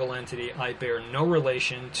physical entity, I bear no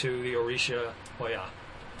relation to the Orisha Oya.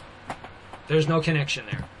 There's no connection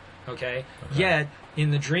there. Okay? Yet,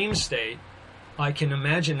 in the dream state, I can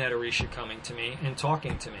imagine that Orisha coming to me and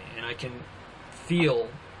talking to me, and I can feel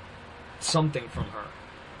something from her.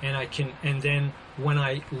 And then when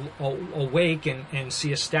I awake and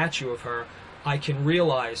see a statue of her, I can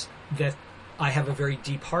realize that I have a very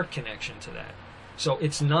deep heart connection to that. So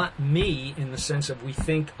it's not me in the sense of we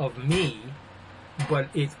think of me, but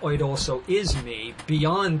it also is me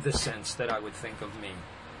beyond the sense that I would think of me.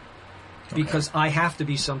 Because I have to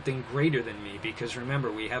be something greater than me, because remember,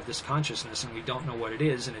 we have this consciousness and we don't know what it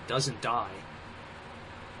is, and it doesn't die.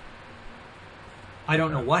 I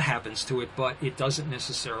don't know what happens to it, but it doesn't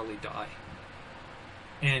necessarily die.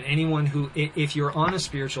 And anyone who, if you're on a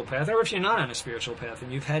spiritual path, or if you're not on a spiritual path,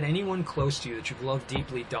 and you've had anyone close to you that you've loved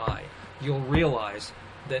deeply die, you'll realize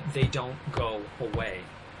that they don't go away.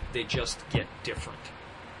 They just get different.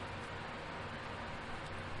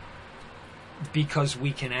 Because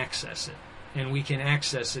we can access it. And we can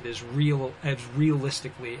access it as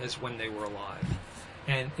realistically as when they were alive.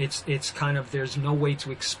 And it's kind of, there's no way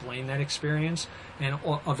to explain that experience, and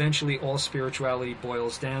eventually all spirituality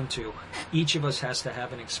boils down to each of us has to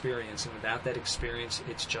have an experience, and without that experience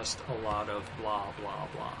it's just a lot of blah blah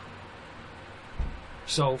blah.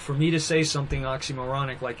 So for me to say something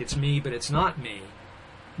oxymoronic like it's me but it's not me,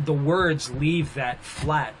 the words leave that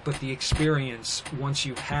flat, but the experience, once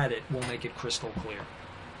you've had it, will make it crystal clear.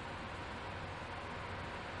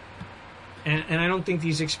 And I don't think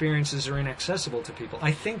these experiences are inaccessible to people.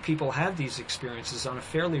 I think people have these experiences on a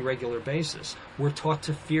fairly regular basis. We're taught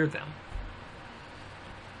to fear them.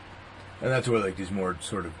 And that's where like these more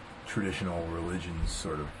sort of traditional religions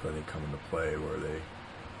sort of, I think, come into play, where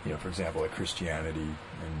they, for example, like Christianity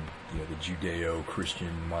and, the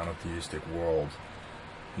Judeo-Christian monotheistic world,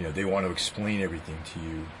 they want to explain everything to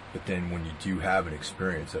you, but then when you do have an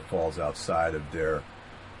experience that falls outside of their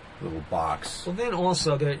little box. Well, then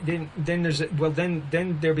also then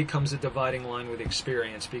there becomes a dividing line with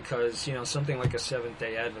experience, because something like a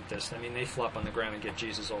Seventh-day Adventist, they flop on the ground and get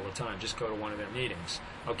Jesus all the time. Just go to one of their meetings.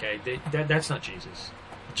 Okay, that's not Jesus.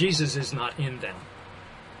 Jesus is not in them.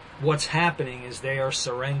 What's happening is they are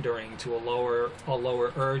surrendering to a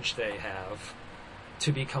lower urge they have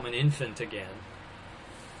to become an infant again,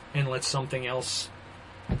 and let something else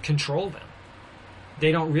control them.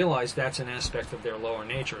 They don't realize that's an aspect of their lower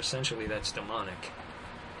nature. Essentially, that's demonic.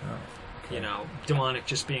 Oh, okay. Demonic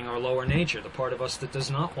just being our lower nature, the part of us that does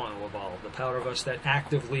not want to evolve, the part of us that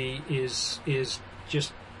actively is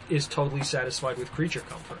totally satisfied with creature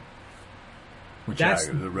comfort. That's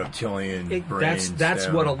the reptilian brain. That's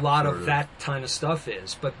what a lot of that kind of stuff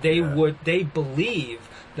is. But they believe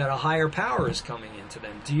that a higher power is coming into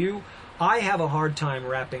them. I have a hard time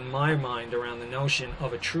wrapping my mind around the notion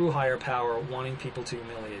of a true higher power wanting people to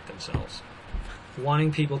humiliate themselves,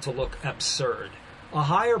 wanting people to look absurd. A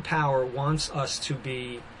higher power wants us to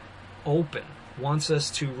be open, wants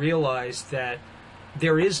us to realize that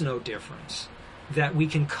there is no difference, that we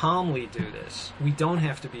can calmly do this. We don't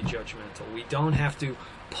have to be judgmental. We don't have to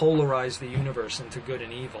polarize the universe into good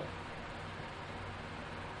and evil.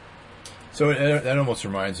 So that almost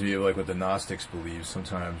reminds me of like what the Gnostics believe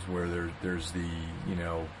sometimes, where there's the, you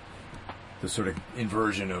know, the sort of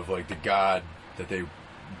inversion of like the God that they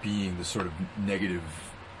being the sort of negative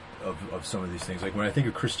of some of these things. Like when I think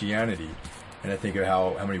of Christianity, and I think of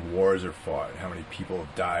how many wars are fought, how many people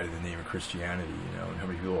have died in the name of Christianity, you know, and how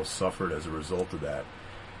many people have suffered as a result of that.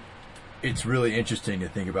 It's really interesting to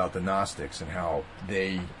think about the Gnostics and how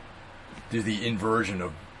they do the inversion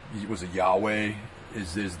of, was it Yahweh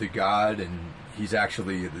is the God, and he's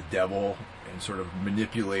actually the devil, and sort of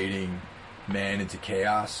manipulating man into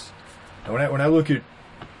chaos. And when I look at,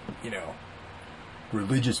 you know,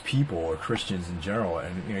 religious people or Christians in general,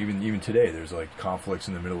 and you know, even today, there's like conflicts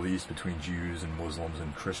in the Middle East between Jews and Muslims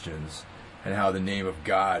and Christians, and how the name of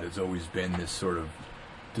God has always been this sort of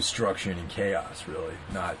destruction and chaos, really,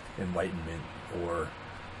 not enlightenment or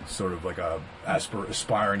sort of like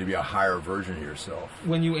aspiring to be a higher version of yourself.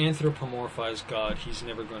 When you anthropomorphize God, he's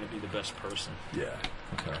never going to be the best person. Yeah.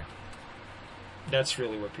 Okay. That's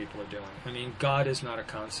really what people are doing. I mean, God is not a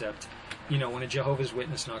concept. You know, when a Jehovah's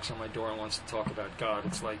Witness knocks on my door and wants to talk about God,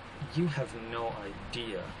 it's like, you have no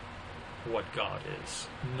idea what God is.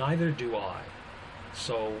 Neither do I.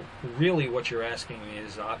 So, really what you're asking me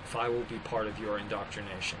is if I will be part of your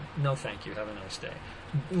indoctrination. No, thank you. Have a nice day.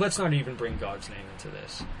 Let's not even bring God's name into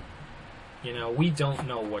this. You know, we don't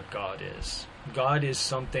know what God is. God is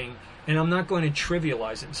something, and I'm not going to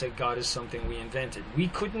trivialize it and say God is something we invented. We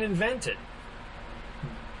couldn't invent it.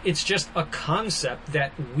 It's just a concept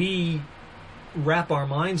that we wrap our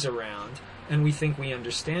minds around and we think we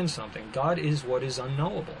understand something. God is what is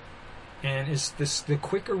unknowable. And the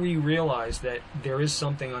quicker we realize that there is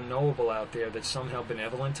something unknowable out there that's somehow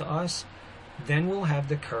benevolent to us, then we'll have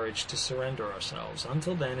the courage to surrender ourselves.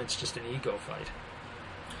 Until then, it's just an ego fight.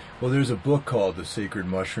 Well, there's a book called The Sacred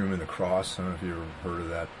Mushroom and the Cross. I don't know if you've ever heard of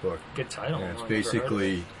that book. Good title. And it's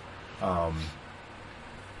basically, once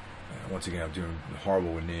again, I'm doing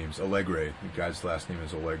horrible with names. Allegre. The guy's last name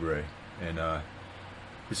is Allegre. And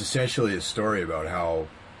it's essentially a story about how,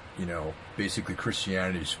 you know, basically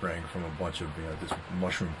Christianity sprang from a bunch of, you know, this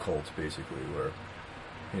mushroom cult, basically, where,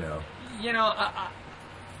 you know... You know,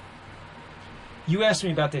 you asked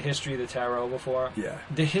me about the history of the tarot before. Yeah.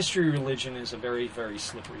 The history of religion is a very, very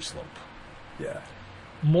slippery slope. Yeah.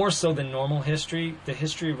 More so than normal history, the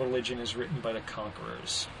history of religion is written by the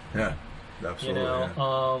conquerors. Yeah, absolutely. You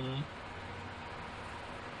know,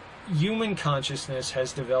 human consciousness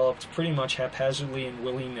has developed pretty much haphazardly and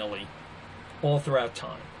willy-nilly all throughout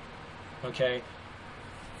time. Okay?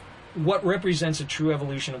 What represents a true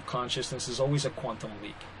evolution of consciousness is always a quantum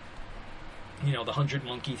leap. You know, the 100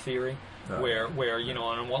 monkey theory, where you know,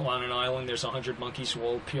 on an island there's 100 monkeys who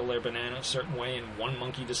all peel their banana a certain way, and one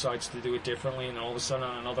monkey decides to do it differently, and then all of a sudden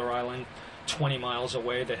on another island 20 miles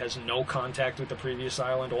away that has no contact with the previous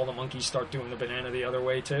island, all the monkeys start doing the banana the other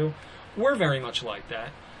way too. We're very much like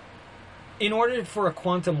that. In order for a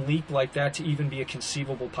quantum leap like that to even be a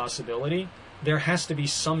conceivable possibility, there has to be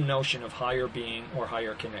some notion of higher being or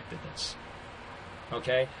higher connectedness.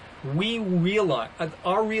 Okay? We realize,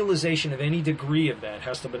 our realization of any degree of that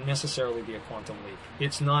has to necessarily be a quantum leap.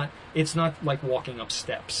 It's not like walking up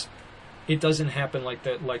steps. It doesn't happen like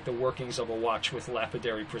the workings of a watch with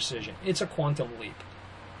lapidary precision. It's a quantum leap.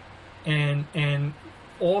 And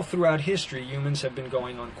all throughout history, humans have been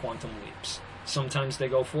going on quantum leaps. Sometimes they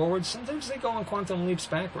go forward, sometimes they go on quantum leaps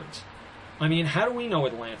backwards. I mean, how do we know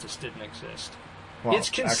Atlantis didn't exist? Well,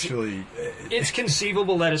 it's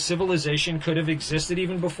conceivable that a civilization could have existed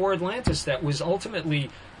even before Atlantis that was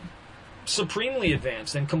ultimately supremely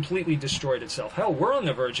advanced and completely destroyed itself. Hell, we're on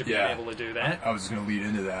the verge of being able to do that. I was going to lead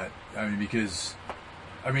into that. I mean, because,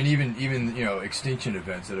 I mean, even you know, extinction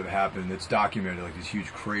events that have happened that's documented, like these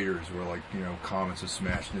huge craters where, like, you know, comets have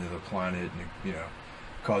smashed into the planet and, you know,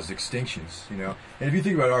 caused extinctions, you know. And if you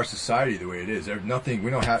think about our society the way it is, nothing,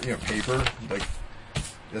 we don't have, you know, paper, like,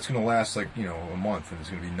 that's going to last, like, you know, a month and it's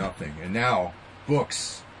going to be nothing. And now,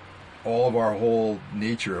 books, all of our whole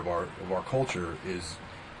nature of our culture is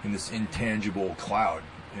in this intangible cloud.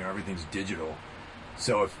 You know, everything's digital.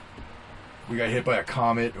 So if we got hit by a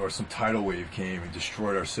comet or some tidal wave came and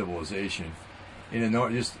destroyed our civilization,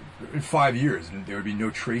 just in 5 years, there would be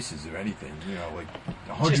no traces of anything. You know, like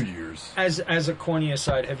 100 years. As a corny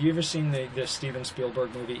aside, have you ever seen the Steven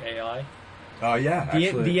Spielberg movie AI? Yeah.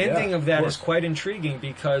 The ending of that of is quite intriguing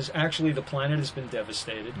because actually the planet has been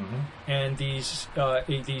devastated, and these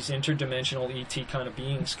interdimensional ET kind of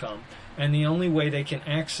beings come, and the only way they can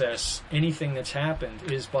access anything that's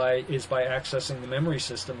happened is by accessing the memory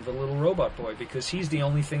system of the little robot boy, because he's the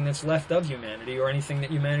only thing that's left of humanity or anything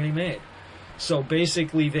that humanity made. So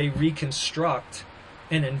basically, they reconstruct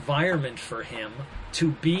an environment for him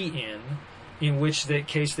to be in which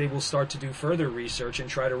case they will start to do further research and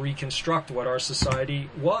try to reconstruct what our society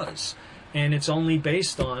was. And it's only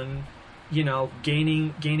based on,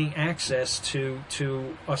 gaining access to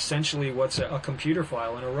essentially what's a computer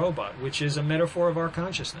file in a robot, which is a metaphor of our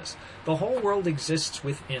consciousness. The whole world exists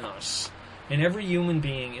within us, and every human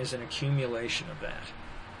being is an accumulation of that.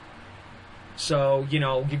 So, you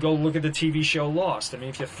go look at the TV show Lost. I mean,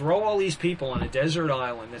 if you throw all these people on a desert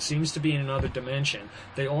island that seems to be in another dimension,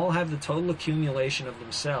 they all have the total accumulation of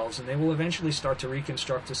themselves, and they will eventually start to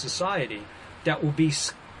reconstruct a society that will be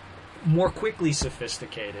more quickly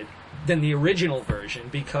sophisticated than the original version,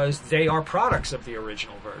 because they are products of the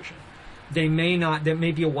original version. There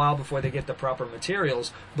may be a while before they get the proper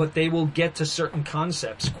materials, but they will get to certain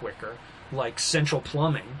concepts quicker, like central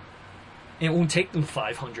plumbing. It won't take them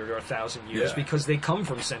 500 or 1,000 years because they come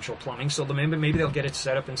from central plumbing, so maybe they'll get it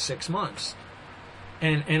set up in 6 months.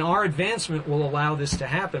 And our advancement will allow this to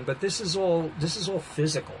happen, but this is all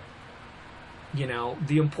physical.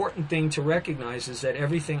 The important thing to recognize is that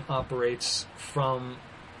everything operates from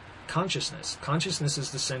consciousness. Consciousness is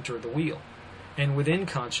the center of the wheel, and within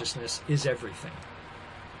consciousness is everything.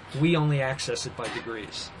 We only access it by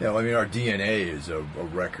degrees. Yeah, I mean, our DNA is a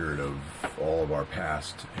record of all of our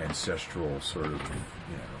past ancestral sort of,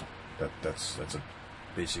 that's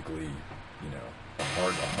basically,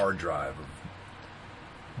 a hard drive of,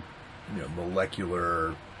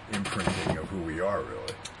 molecular imprinting of who we are,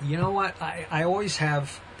 really. You know what? I always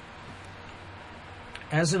have,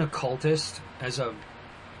 as an occultist, as a,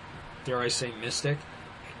 dare I say, mystic,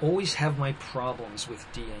 I always have my problems with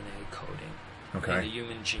DNA coding. Okay. In the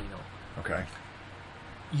human genome. Okay.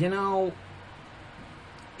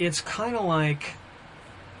 It's kind of like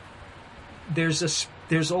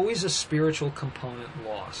there's always a spiritual component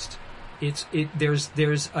lost.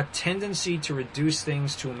 There's a tendency to reduce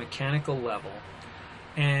things to a mechanical level,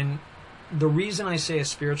 and the reason I say a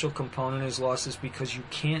spiritual component is lost is because you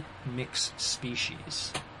can't mix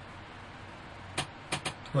species.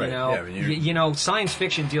 Right. Science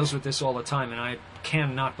fiction deals with this all the time, and I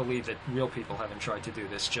cannot believe that real people haven't tried to do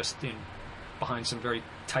this just behind some very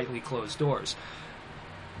tightly closed doors.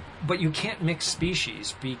 But you can't mix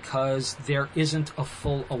species because there isn't a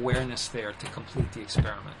full awareness there to complete the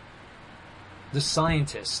experiment. The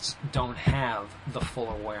scientists don't have the full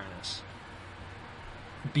awareness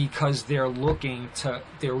because they're looking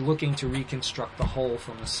to reconstruct the whole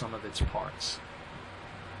from the sum of its parts.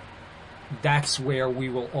 That's where we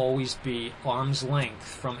will always be arm's length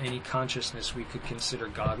from any consciousness we could consider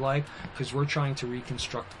godlike, because we're trying to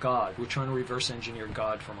reconstruct God. We're trying to reverse engineer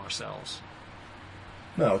God from ourselves.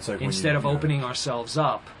 No, it's like instead of opening ourselves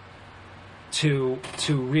up to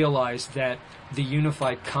realize that the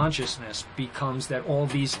unified consciousness becomes that all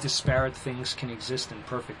these disparate things can exist in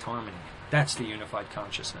perfect harmony. That's the unified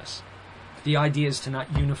consciousness. The idea is to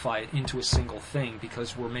not unify it into a single thing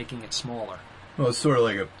because we're making it smaller. Well, it's sort of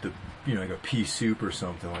like like a pea soup or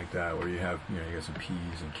something like that, where you have, you got some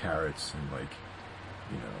peas and carrots and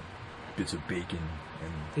bits of bacon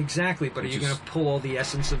and exactly. But are you going to pull all the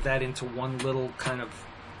essence of that into one little kind of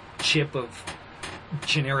chip of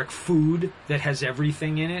generic food that has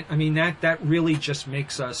everything in it? I mean, that really just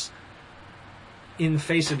makes us, in the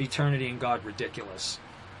face of eternity and God, ridiculous.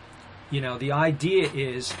 The idea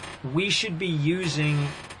is we should be using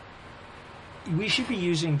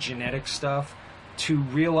genetic stuff to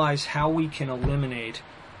realize how we can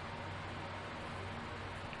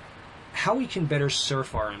better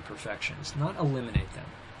surf our imperfections, not eliminate them.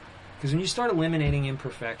 Because when you start eliminating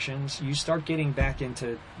imperfections, you start getting back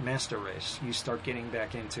into master race. You start getting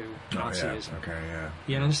back into Nazism. Oh, yeah. Okay, yeah.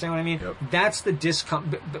 You understand what I mean? Yep. That's the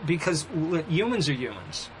because humans are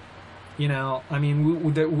humans. I mean,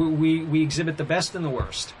 we exhibit the best and the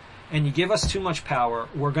worst. And you give us too much power,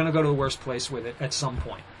 we're going to go to the worst place with it at some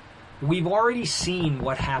point. We've already seen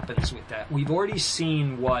what happens with that. We've already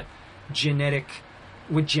seen what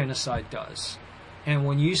genocide does. And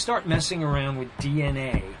when you start messing around with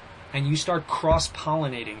DNA and you start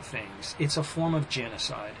cross-pollinating things, it's a form of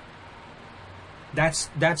genocide.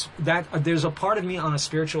 There's a part of me on a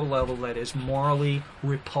spiritual level that is morally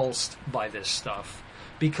repulsed by this stuff,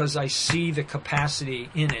 because I see the capacity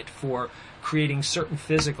in it for creating certain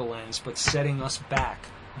physical ends, but setting us back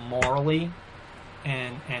morally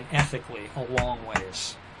and ethically a long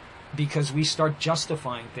ways, because we start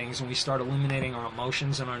justifying things and we start eliminating our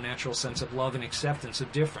emotions and our natural sense of love and acceptance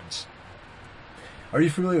of difference. Are you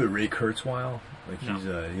familiar with Ray Kurzweil? Like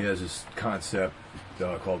No. he has this concept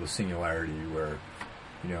called the singularity, where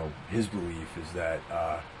his belief is that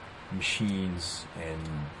machines and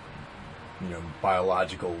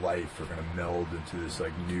biological life are going to meld into this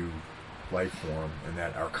like new life form, and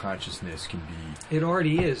that our consciousness can be. It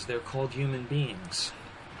already is. They're called human beings.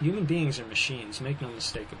 Human beings are machines, make no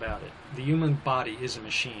mistake about it. The human body is a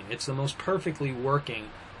machine. It's the most perfectly working,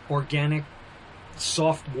 organic,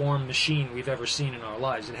 soft, warm machine we've ever seen in our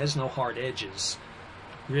lives. It has no hard edges,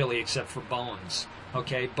 really, except for bones.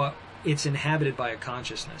 Okay, but it's inhabited by a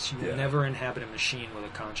consciousness. You will never inhabit a machine with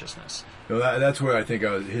a consciousness. No, that's where I think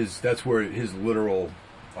that's where his literal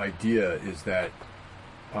idea is that,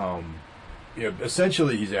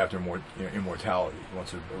 essentially he's after immortality. He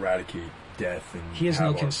wants to eradicate death, and he has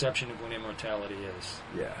no conception of what immortality is.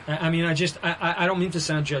 Yeah. I mean, I don't mean to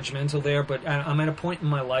sound judgmental there, but I'm at a point in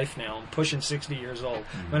my life now. I'm pushing 60 years old.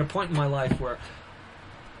 I'm at a point in my life where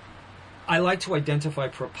I like to identify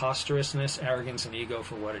preposterousness, arrogance, and ego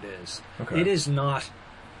for what it is. Okay. It is not.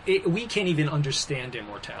 We can't even understand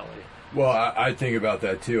immortality. Well, I think about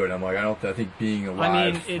that too, and I'm like, I think being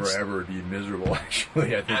alive forever would be miserable.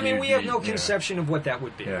 Actually, I think we have no conception of what that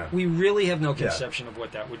would be. Yeah. We really have no conception of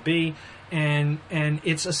what that would be, and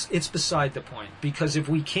it's beside the point, because if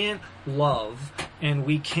we can't love and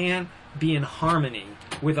we can't be in harmony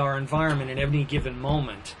with our environment at any given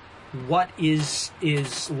moment, what is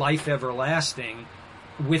life everlasting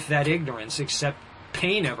with that ignorance except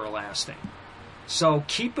pain everlasting? So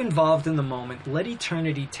keep involved in the moment. Let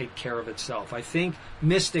eternity take care of itself. I think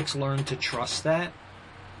mystics learn to trust that.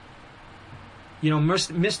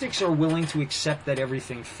 Mystics are willing to accept that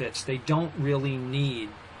everything fits. They don't really need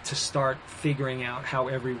to start figuring out how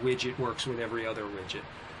every widget works with every other widget.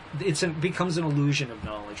 It becomes an illusion of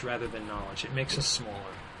knowledge rather than knowledge. It makes us smaller.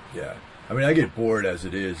 Yeah. I mean, I get bored as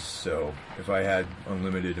it is, so if I had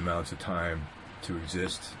unlimited amounts of time to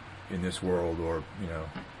exist in this world or,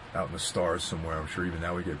 out in the stars somewhere, I'm sure even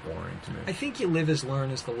that would get boring to me. I think you live as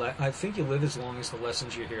long as the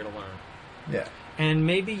lessons you're here to learn. Yeah. And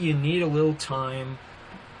maybe you need a little time.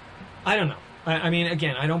 I don't know. I mean,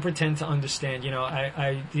 again, I don't pretend to understand.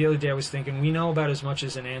 I the other day I was thinking, we know about as much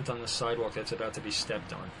as an ant on the sidewalk that's about to be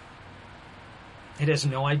stepped on. It has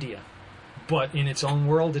no idea, but in its own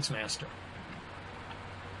world, it's master.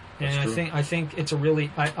 That's and true. I think it's a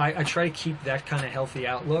really. I try to keep that kind of healthy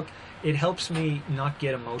outlook. It helps me not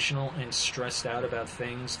get emotional and stressed out about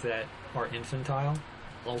things that are infantile,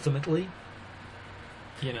 ultimately.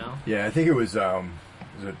 Yeah, I think it was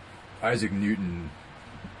Isaac Newton.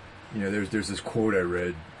 There's this quote I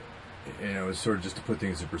read, and it was sort of just to put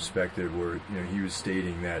things in perspective, where he was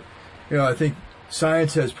stating that I think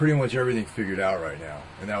science has pretty much everything figured out right now,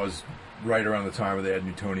 and that was right around the time where they had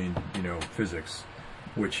Newtonian physics,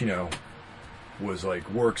 which was like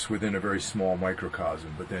works within a very small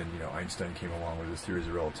microcosm. But then Einstein came along with his theories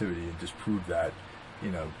of relativity and just proved that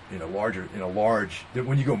in a large that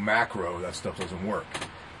when you go macro, that stuff doesn't work.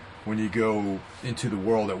 When you go into the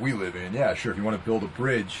world that we live in, yeah, sure, if you want to build a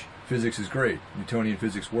bridge, physics is great. Newtonian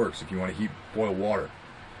physics works if you want to boil water.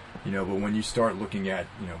 But when you start looking at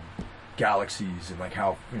galaxies and like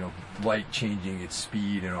how light changing its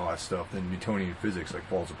speed and all that stuff, then Newtonian physics like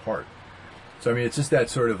falls apart. So I mean, it's just that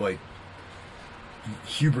sort of like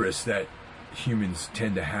hubris that humans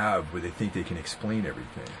tend to have, where they think they can explain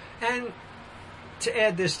everything. And to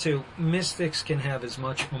add this too, mystics can have as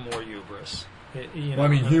much or more hubris. Well, I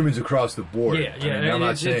mean, humans across the board. Yeah. I mean, I'm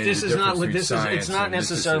not saying it's not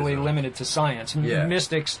necessarily limited to science. Yeah.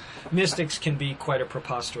 Mystics can be quite a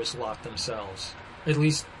preposterous lot themselves. At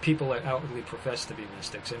least people that outwardly profess to be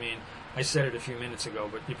mystics. I mean, I said it a few minutes ago,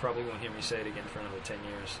 but you probably won't hear me say it again for another 10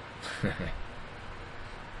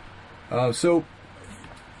 years. So,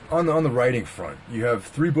 on the writing front, you have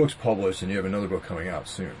 3 books published, and you have another book coming out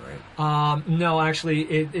soon, right? No, actually,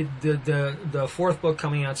 the 4th book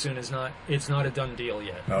coming out soon it's not a done deal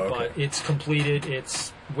yet. Oh, okay. But it's completed.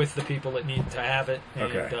 It's with the people that need to have it.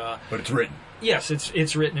 And, okay. But it's written. Yes,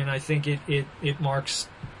 it's written, and I think it marks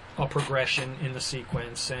a progression in the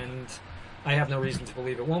sequence, and I have no reason to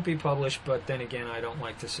believe it won't be published, but then again, I don't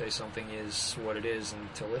like to say something is what it is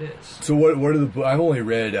until it is. So what are the? I've only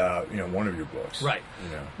read one of your books. Right.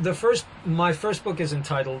 My first book is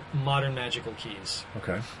entitled Modern Magical Keys.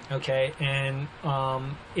 Okay. Okay, and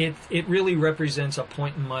it really represents a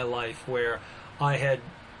point in my life where I had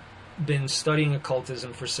been studying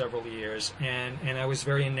occultism for several years, and I was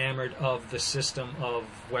very enamored of the system of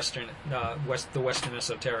the Western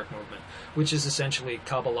esoteric movement, which is essentially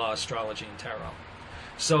Kabbalah, astrology, and tarot.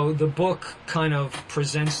 So the book kind of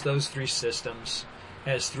presents those three systems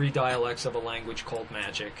as three dialects of a language called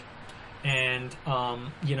magic. And,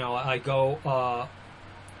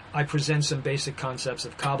 I present some basic concepts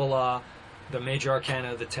of Kabbalah, the major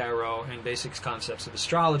arcana of the tarot, and basic concepts of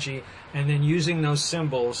astrology. And then using those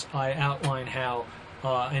symbols, I outline how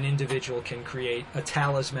an individual can create a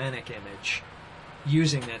talismanic image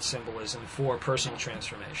using that symbolism for personal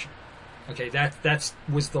transformation. Okay, that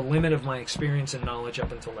was the limit of my experience and knowledge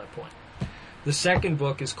up until that point. The second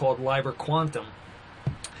book is called Liber Quantum,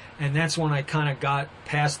 and that's when I kind of got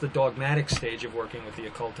past the dogmatic stage of working with the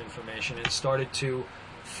occult information and started to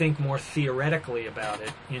think more theoretically about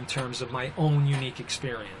it in terms of my own unique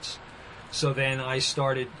experience. So then I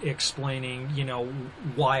started explaining,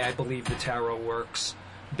 why I believe the tarot works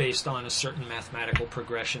based on a certain mathematical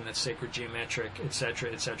progression that's sacred geometric,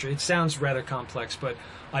 etc., etc. It sounds rather complex, but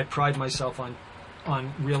I pride myself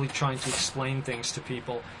on really trying to explain things to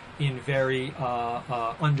people in very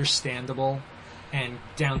understandable and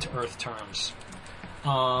down-to-earth terms.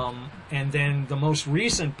 And then the most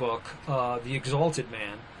recent book, The Exalted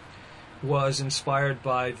Man, was inspired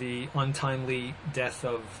by the untimely death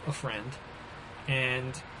of a friend,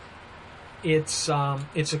 and it's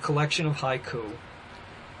a collection of haiku.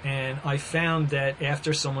 And I found that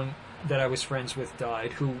after someone that I was friends with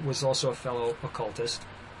died, who was also a fellow occultist,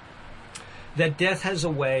 that death has a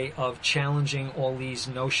way of challenging all these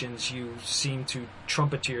notions you seem to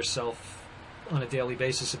trumpet to yourself on a daily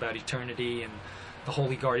basis about eternity and the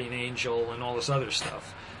holy guardian angel and all this other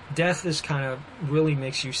stuff. Death is kind of really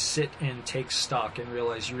makes you sit and take stock and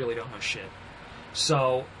realize you really don't know shit.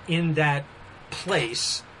 So in that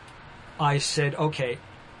place, I said, okay,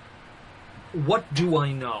 what do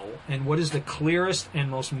I know, and what is the clearest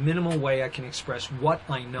and most minimal way I can express what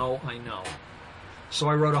I know I know? So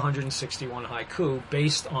I wrote 161 haiku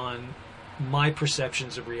based on my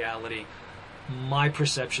perceptions of reality, my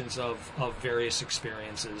perceptions of various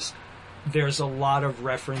experiences. There's a lot of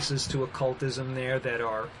references to occultism there that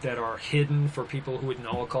are hidden for people who would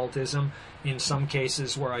know occultism. In some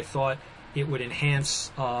cases where I thought it would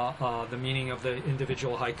enhance the meaning of the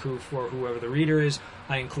individual haiku for whoever the reader is,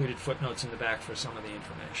 I included footnotes in the back for some of the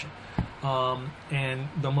information. And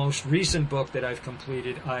the most recent book that I've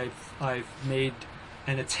completed, I've made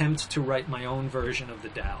an attempt to write my own version of the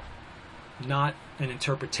Tao. Not an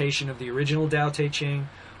interpretation of the original Tao Te Ching,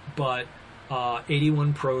 but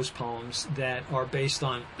 81 prose poems that are based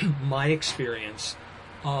on my experience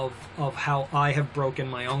of how I have broken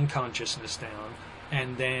my own consciousness down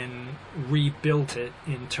and then rebuilt it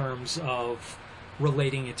in terms of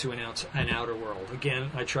relating it to an outer world. Again,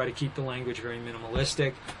 I try to keep the language very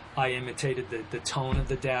minimalistic. I imitated the tone of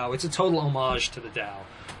the Tao. It's a total homage to the Tao,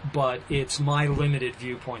 but it's my limited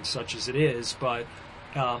viewpoint such as it is, but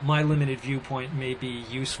my limited viewpoint may be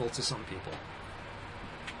useful to some people.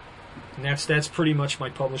 And that's pretty much my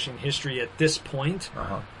publishing history at this point.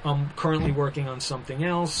 I'm currently working on something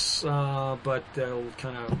else, but I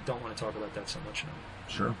kind of don't want to talk about that so much now.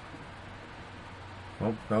 Sure.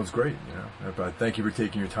 Well, that was great. But thank you for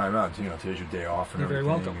taking your time out. Today's your day off and You're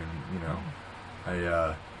everything. very welcome.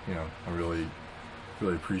 And I really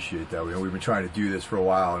appreciate that. We've been trying to do this for a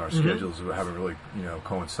while, and our schedules haven't really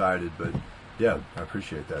coincided. But yeah, I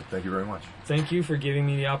appreciate that. Thank you very much. Thank you for giving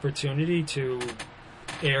me the opportunity to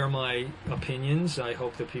air my opinions. I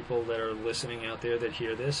hope the people that are listening out there that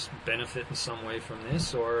hear this benefit in some way from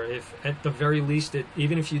this, or if at the very least,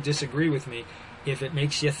 even if you disagree with me, if it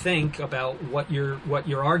makes you think about what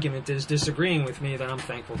your argument is disagreeing with me, then I'm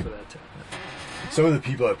thankful for that too. Some of the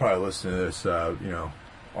people that probably listen to this,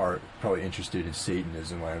 are probably interested in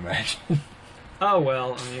Satanism, I imagine. Oh,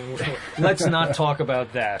 well, let's not talk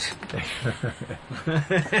about that.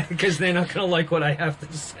 Because they're not going to like what I have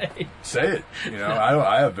to say. Say it.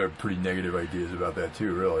 I have pretty negative ideas about that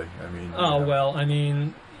too, really. I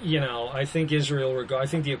think I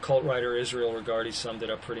think the occult writer Israel Regardie summed it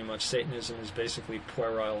up pretty much. Satanism is basically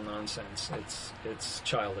puerile nonsense. It's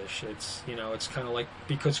childish. It's kind of like,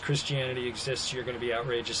 because Christianity exists, you're going to be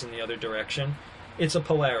outrageous in the other direction. It's a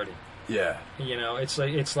polarity. Yeah.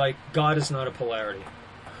 It's like God is not a polarity.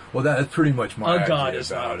 Well, that's pretty much my idea God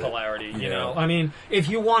is about not a polarity, it. you know. I mean, if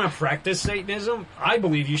you want to practice Satanism, I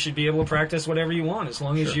believe you should be able to practice whatever you want, as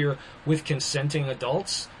long as you're with consenting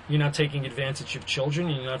adults, you're not taking advantage of children,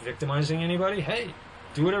 you're not victimizing anybody. Hey,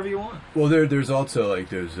 do whatever you want. Well, there's also,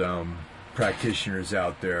 there's practitioners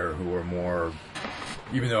out there who are more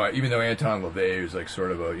even though Anton LaVey is like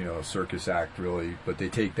sort of a circus act really, but they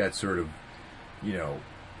take that sort of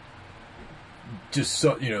just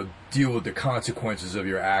deal with the consequences of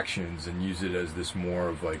your actions and use it as this more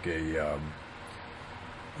of like a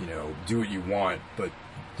do what you want, but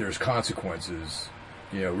there's consequences,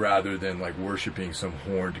 rather than like worshiping some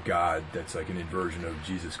horned god that's like an inversion of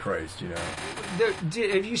Jesus Christ,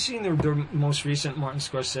 Have you seen the most recent Martin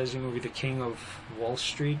Scorsese movie, The King of Wall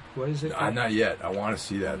Street? What is it? Not yet. I want to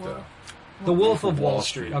see that though. The Wolf of Wall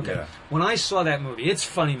Street. Okay. Yeah. When I saw that movie, it's a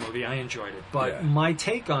funny movie. I enjoyed it. But my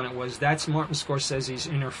take on it was that's Martin Scorsese's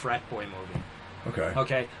inner frat boy movie. Okay.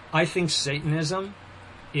 Okay. I think Satanism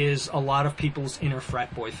is a lot of people's inner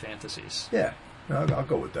frat boy fantasies. Yeah. No, I'll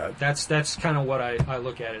go with that. That's kind of what I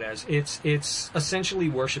look at it as. It's essentially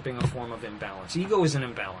worshiping a form of imbalance. Ego is an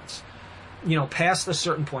imbalance. Past a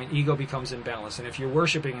certain point, ego becomes imbalanced. And if you're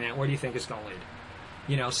worshiping that, where do you think it's going to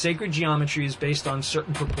lead? Sacred geometry is based on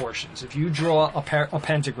certain proportions. If you draw a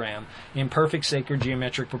pentagram in perfect sacred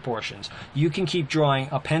geometric proportions, you can keep drawing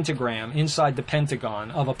a pentagram inside the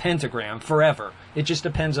pentagon of a pentagram forever. It just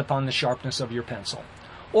depends upon the sharpness of your pencil.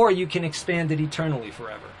 Or you can expand it eternally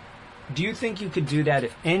forever. Do you think you could do that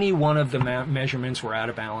if any one of the measurements were out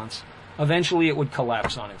of balance? Eventually it would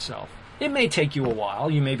collapse on itself. It may take you a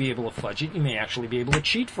while. You may be able to fudge it. You may actually be able to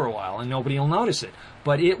cheat for a while and nobody will notice it.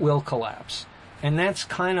 But it will collapse. And that's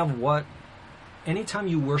kind of what, anytime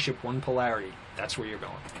you worship one polarity, that's where you're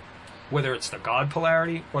going. Whether it's the God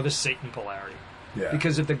polarity or the Satan polarity. Yeah.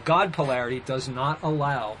 Because if the God polarity does not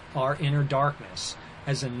allow our inner darkness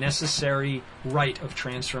as a necessary rite of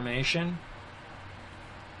transformation,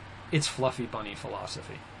 it's fluffy bunny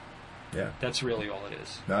philosophy. Yeah. That's really all it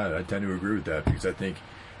is. No, I tend to agree with that because I think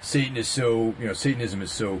Satanism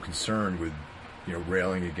is so concerned with,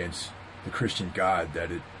 railing against the Christian God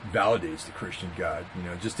that it validates the Christian God,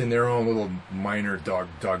 just in their own little minor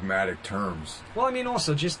dogmatic terms. Well, I mean,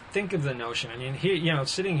 also, just think of the notion. I mean, here,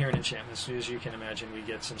 sitting here in Enchantment, as you can imagine, we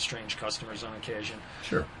get some strange customers on occasion.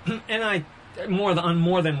 Sure. And on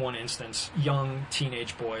more than one instance, young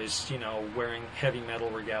teenage boys, wearing heavy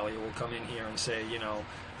metal regalia will come in here and say,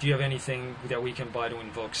 do you have anything that we can buy to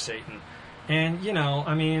invoke Satan? And,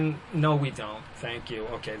 no, we don't. Thank you.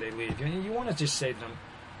 Okay, they leave. And you want to just say to them,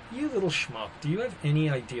 you little schmuck, do you have any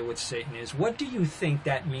idea what Satan is? What do you think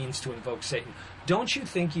that means to invoke Satan? Don't you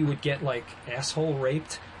think you would get, asshole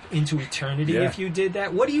raped into eternity if you did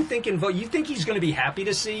that? What do you think you think he's going to be happy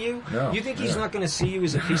to see you? No. You think he's not going to see you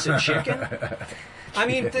as a piece of chicken? I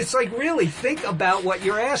mean, it's really, think about what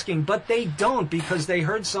you're asking, but they don't because they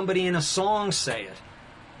heard somebody in a song say it.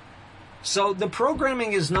 So the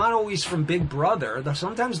programming is not always from Big Brother.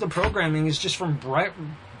 Sometimes the programming is just from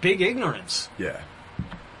big ignorance. Yeah.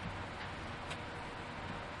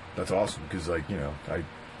 That's awesome because, I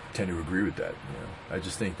tend to agree with that. I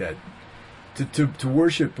just think that to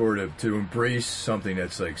worship or to embrace something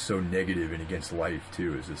that's so negative and against life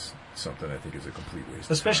too is just something I think is a complete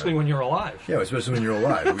waste. Especially when you're alive. Yeah, especially when you're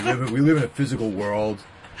alive. We live in a physical world.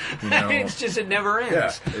 It's just, it never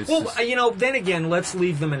ends. Yeah, then again, let's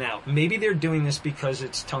leave them out. Maybe they're doing this because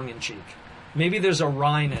it's tongue-in-cheek. Maybe there's a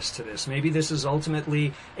wryness to this. Maybe this is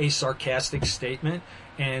ultimately a sarcastic statement,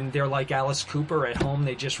 and they're like Alice Cooper at home.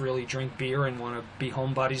 They just really drink beer and want to be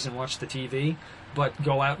homebodies and watch the TV, but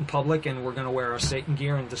go out in public and we're going to wear our Satan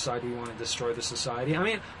gear and decide we want to destroy the society. I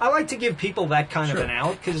mean, I like to give people that kind of an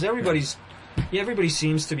out because everybody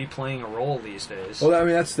seems to be playing a role these days. Well, I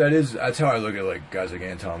mean, that's how I look at guys like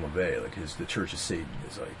Anton LaVey. The Church of Satan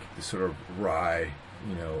is this sort of wry,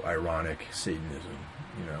 ironic Satanism.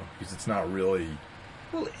 Because it's not really.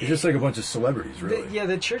 Well, it's just like a bunch of celebrities, really.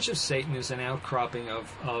 The Church of Satan is an outcropping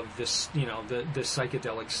of this, the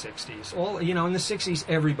psychedelic 60s. In the 60s,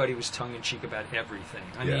 everybody was tongue-in-cheek about everything.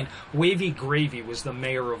 I mean, Wavy Gravy was the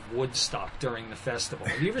mayor of Woodstock during the festival.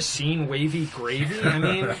 Have you ever seen Wavy Gravy? I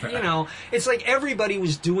mean, it's like everybody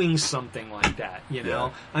was doing something like that,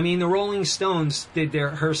 Yeah. I mean, the Rolling Stones did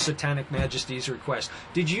Her Satanic Majesty's Request.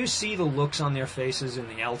 Did you see the looks on their faces in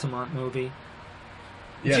the Altamont movie?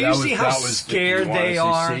 Yeah, do you see how scared they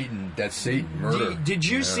are? That's Satan murder. Did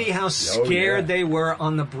you see how scared they were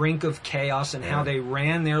on the brink of chaos and how they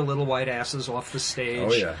ran their little white asses off the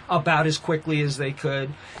stage about as quickly as they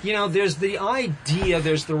could? There's the idea,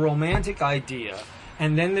 there's the romantic idea,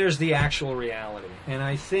 and then there's the actual reality. And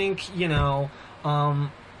I think, I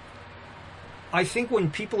think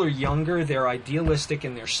when people are younger, they're idealistic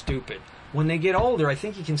and they're stupid. When they get older, I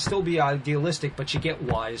think you can still be idealistic, but you get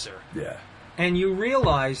wiser. Yeah. And you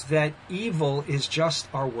realize that evil is just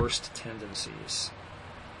our worst tendencies.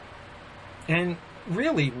 And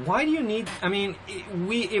really, why do you need... I mean,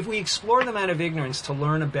 if we explore them out of ignorance to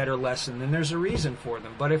learn a better lesson, then there's a reason for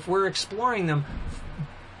them. But if we're exploring them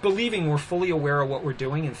believing we're fully aware of what we're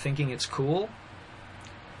doing and thinking it's cool,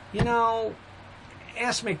 you know,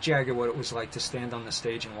 ask Mick Jagger what it was like to stand on the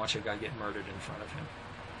stage and watch a guy get murdered in front of him.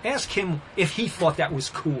 Ask him if he thought that was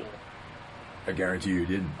cool. I guarantee you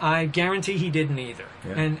didn't. I guarantee he didn't either.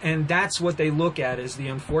 Yeah. And that's what they look at as the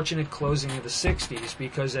unfortunate closing of the 60s,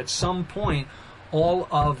 because at some point, all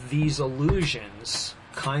of these illusions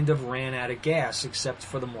kind of ran out of gas, except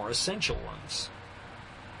for the more essential ones.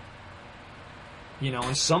 You know,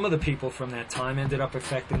 and some of the people from that time ended up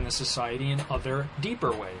affecting the society in other,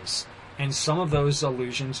 deeper ways. And some of those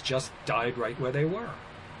illusions just died right where they were.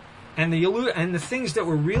 And the things that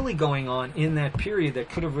were really going on in that period that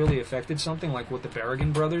could have really affected something, like what the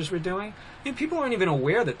Berrigan brothers were doing, I mean, people aren't even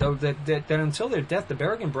aware that until their death, the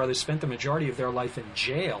Berrigan brothers spent the majority of their life in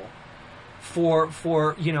jail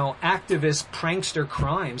for you know, activist prankster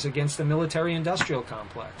crimes against the military-industrial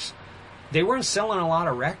complex. They weren't selling a lot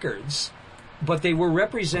of records, but they were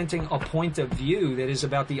representing a point of view that is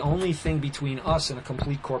about the only thing between us and a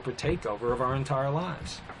complete corporate takeover of our entire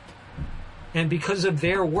lives. And because of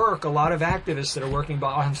their work, a lot of activists that are working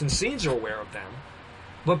behind the scenes are aware of them.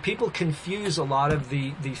 But people confuse a lot of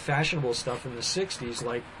the fashionable stuff in the 60s,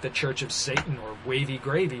 like the Church of Satan or Wavy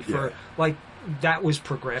Gravy, for like that was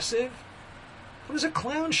progressive. It was a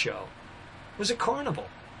clown show. It was a carnival.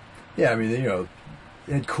 Yeah, I mean, you know,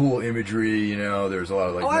 it had cool imagery, you know, there's a lot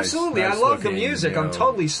of like absolutely. Nice I love looking, the music. You know, I'm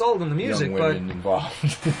totally sold on the music, young but women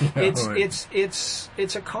involved. You know,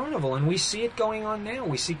 it's a carnival, and we see it going on now.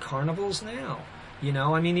 We see carnivals now. You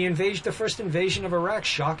know, I mean, the first invasion of Iraq,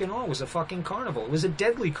 shock and awe, was a fucking carnival. It was a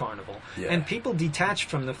deadly carnival. Yeah. And people detached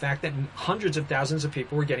from the fact that hundreds of thousands of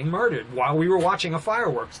people were getting murdered while we were watching a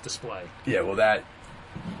fireworks display. Yeah, well, that,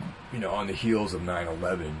 you know, on the heels of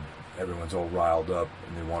 9/11, everyone's all riled up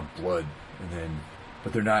and they want blood,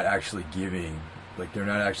 but they're not actually they're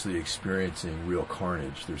not actually experiencing real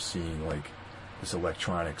carnage. They're seeing like this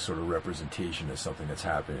electronic sort of representation of something that's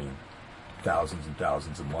happening thousands and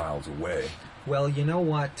thousands of miles away. Well, you know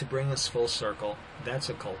what? To bring us full circle, that's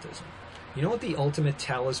occultism. You know what the ultimate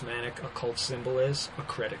talismanic occult symbol is? A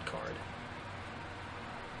credit card.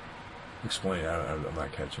 Explain. I'm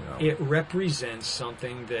not catching on. It represents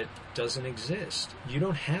something that doesn't exist. You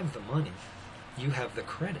don't have the money. You have the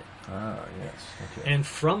credit. Ah, yes. Okay. And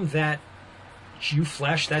from that, you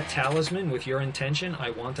flash that talisman with your intention,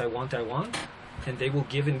 I want, and they will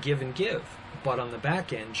give and give and give. But on the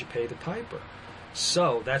back end, you pay the piper.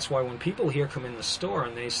 So that's why when people here come in the store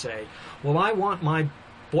and they say, well, I want my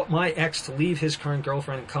ex to leave his current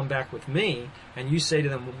girlfriend and come back with me, and you say to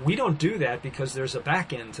them, we don't do that because there's a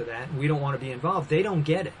back end to that and we don't want to be involved, they don't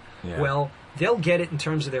get it. Yeah. Well, they'll get it in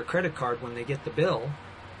terms of their credit card when they get the bill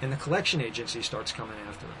and the collection agency starts coming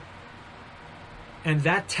after them. And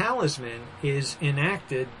that talisman is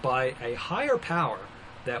enacted by a higher power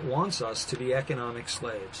that wants us to be economic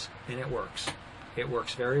slaves. And it works. It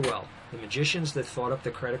works very well. The magicians that thought up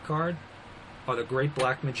the credit card are the great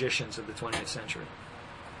black magicians of the 20th century.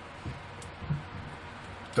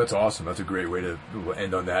 That's awesome. That's a great way to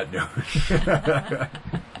end on that note.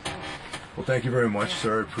 Well, thank you very much,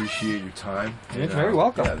 sir. I appreciate your time. You're very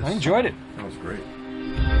welcome. I enjoyed it. That was great.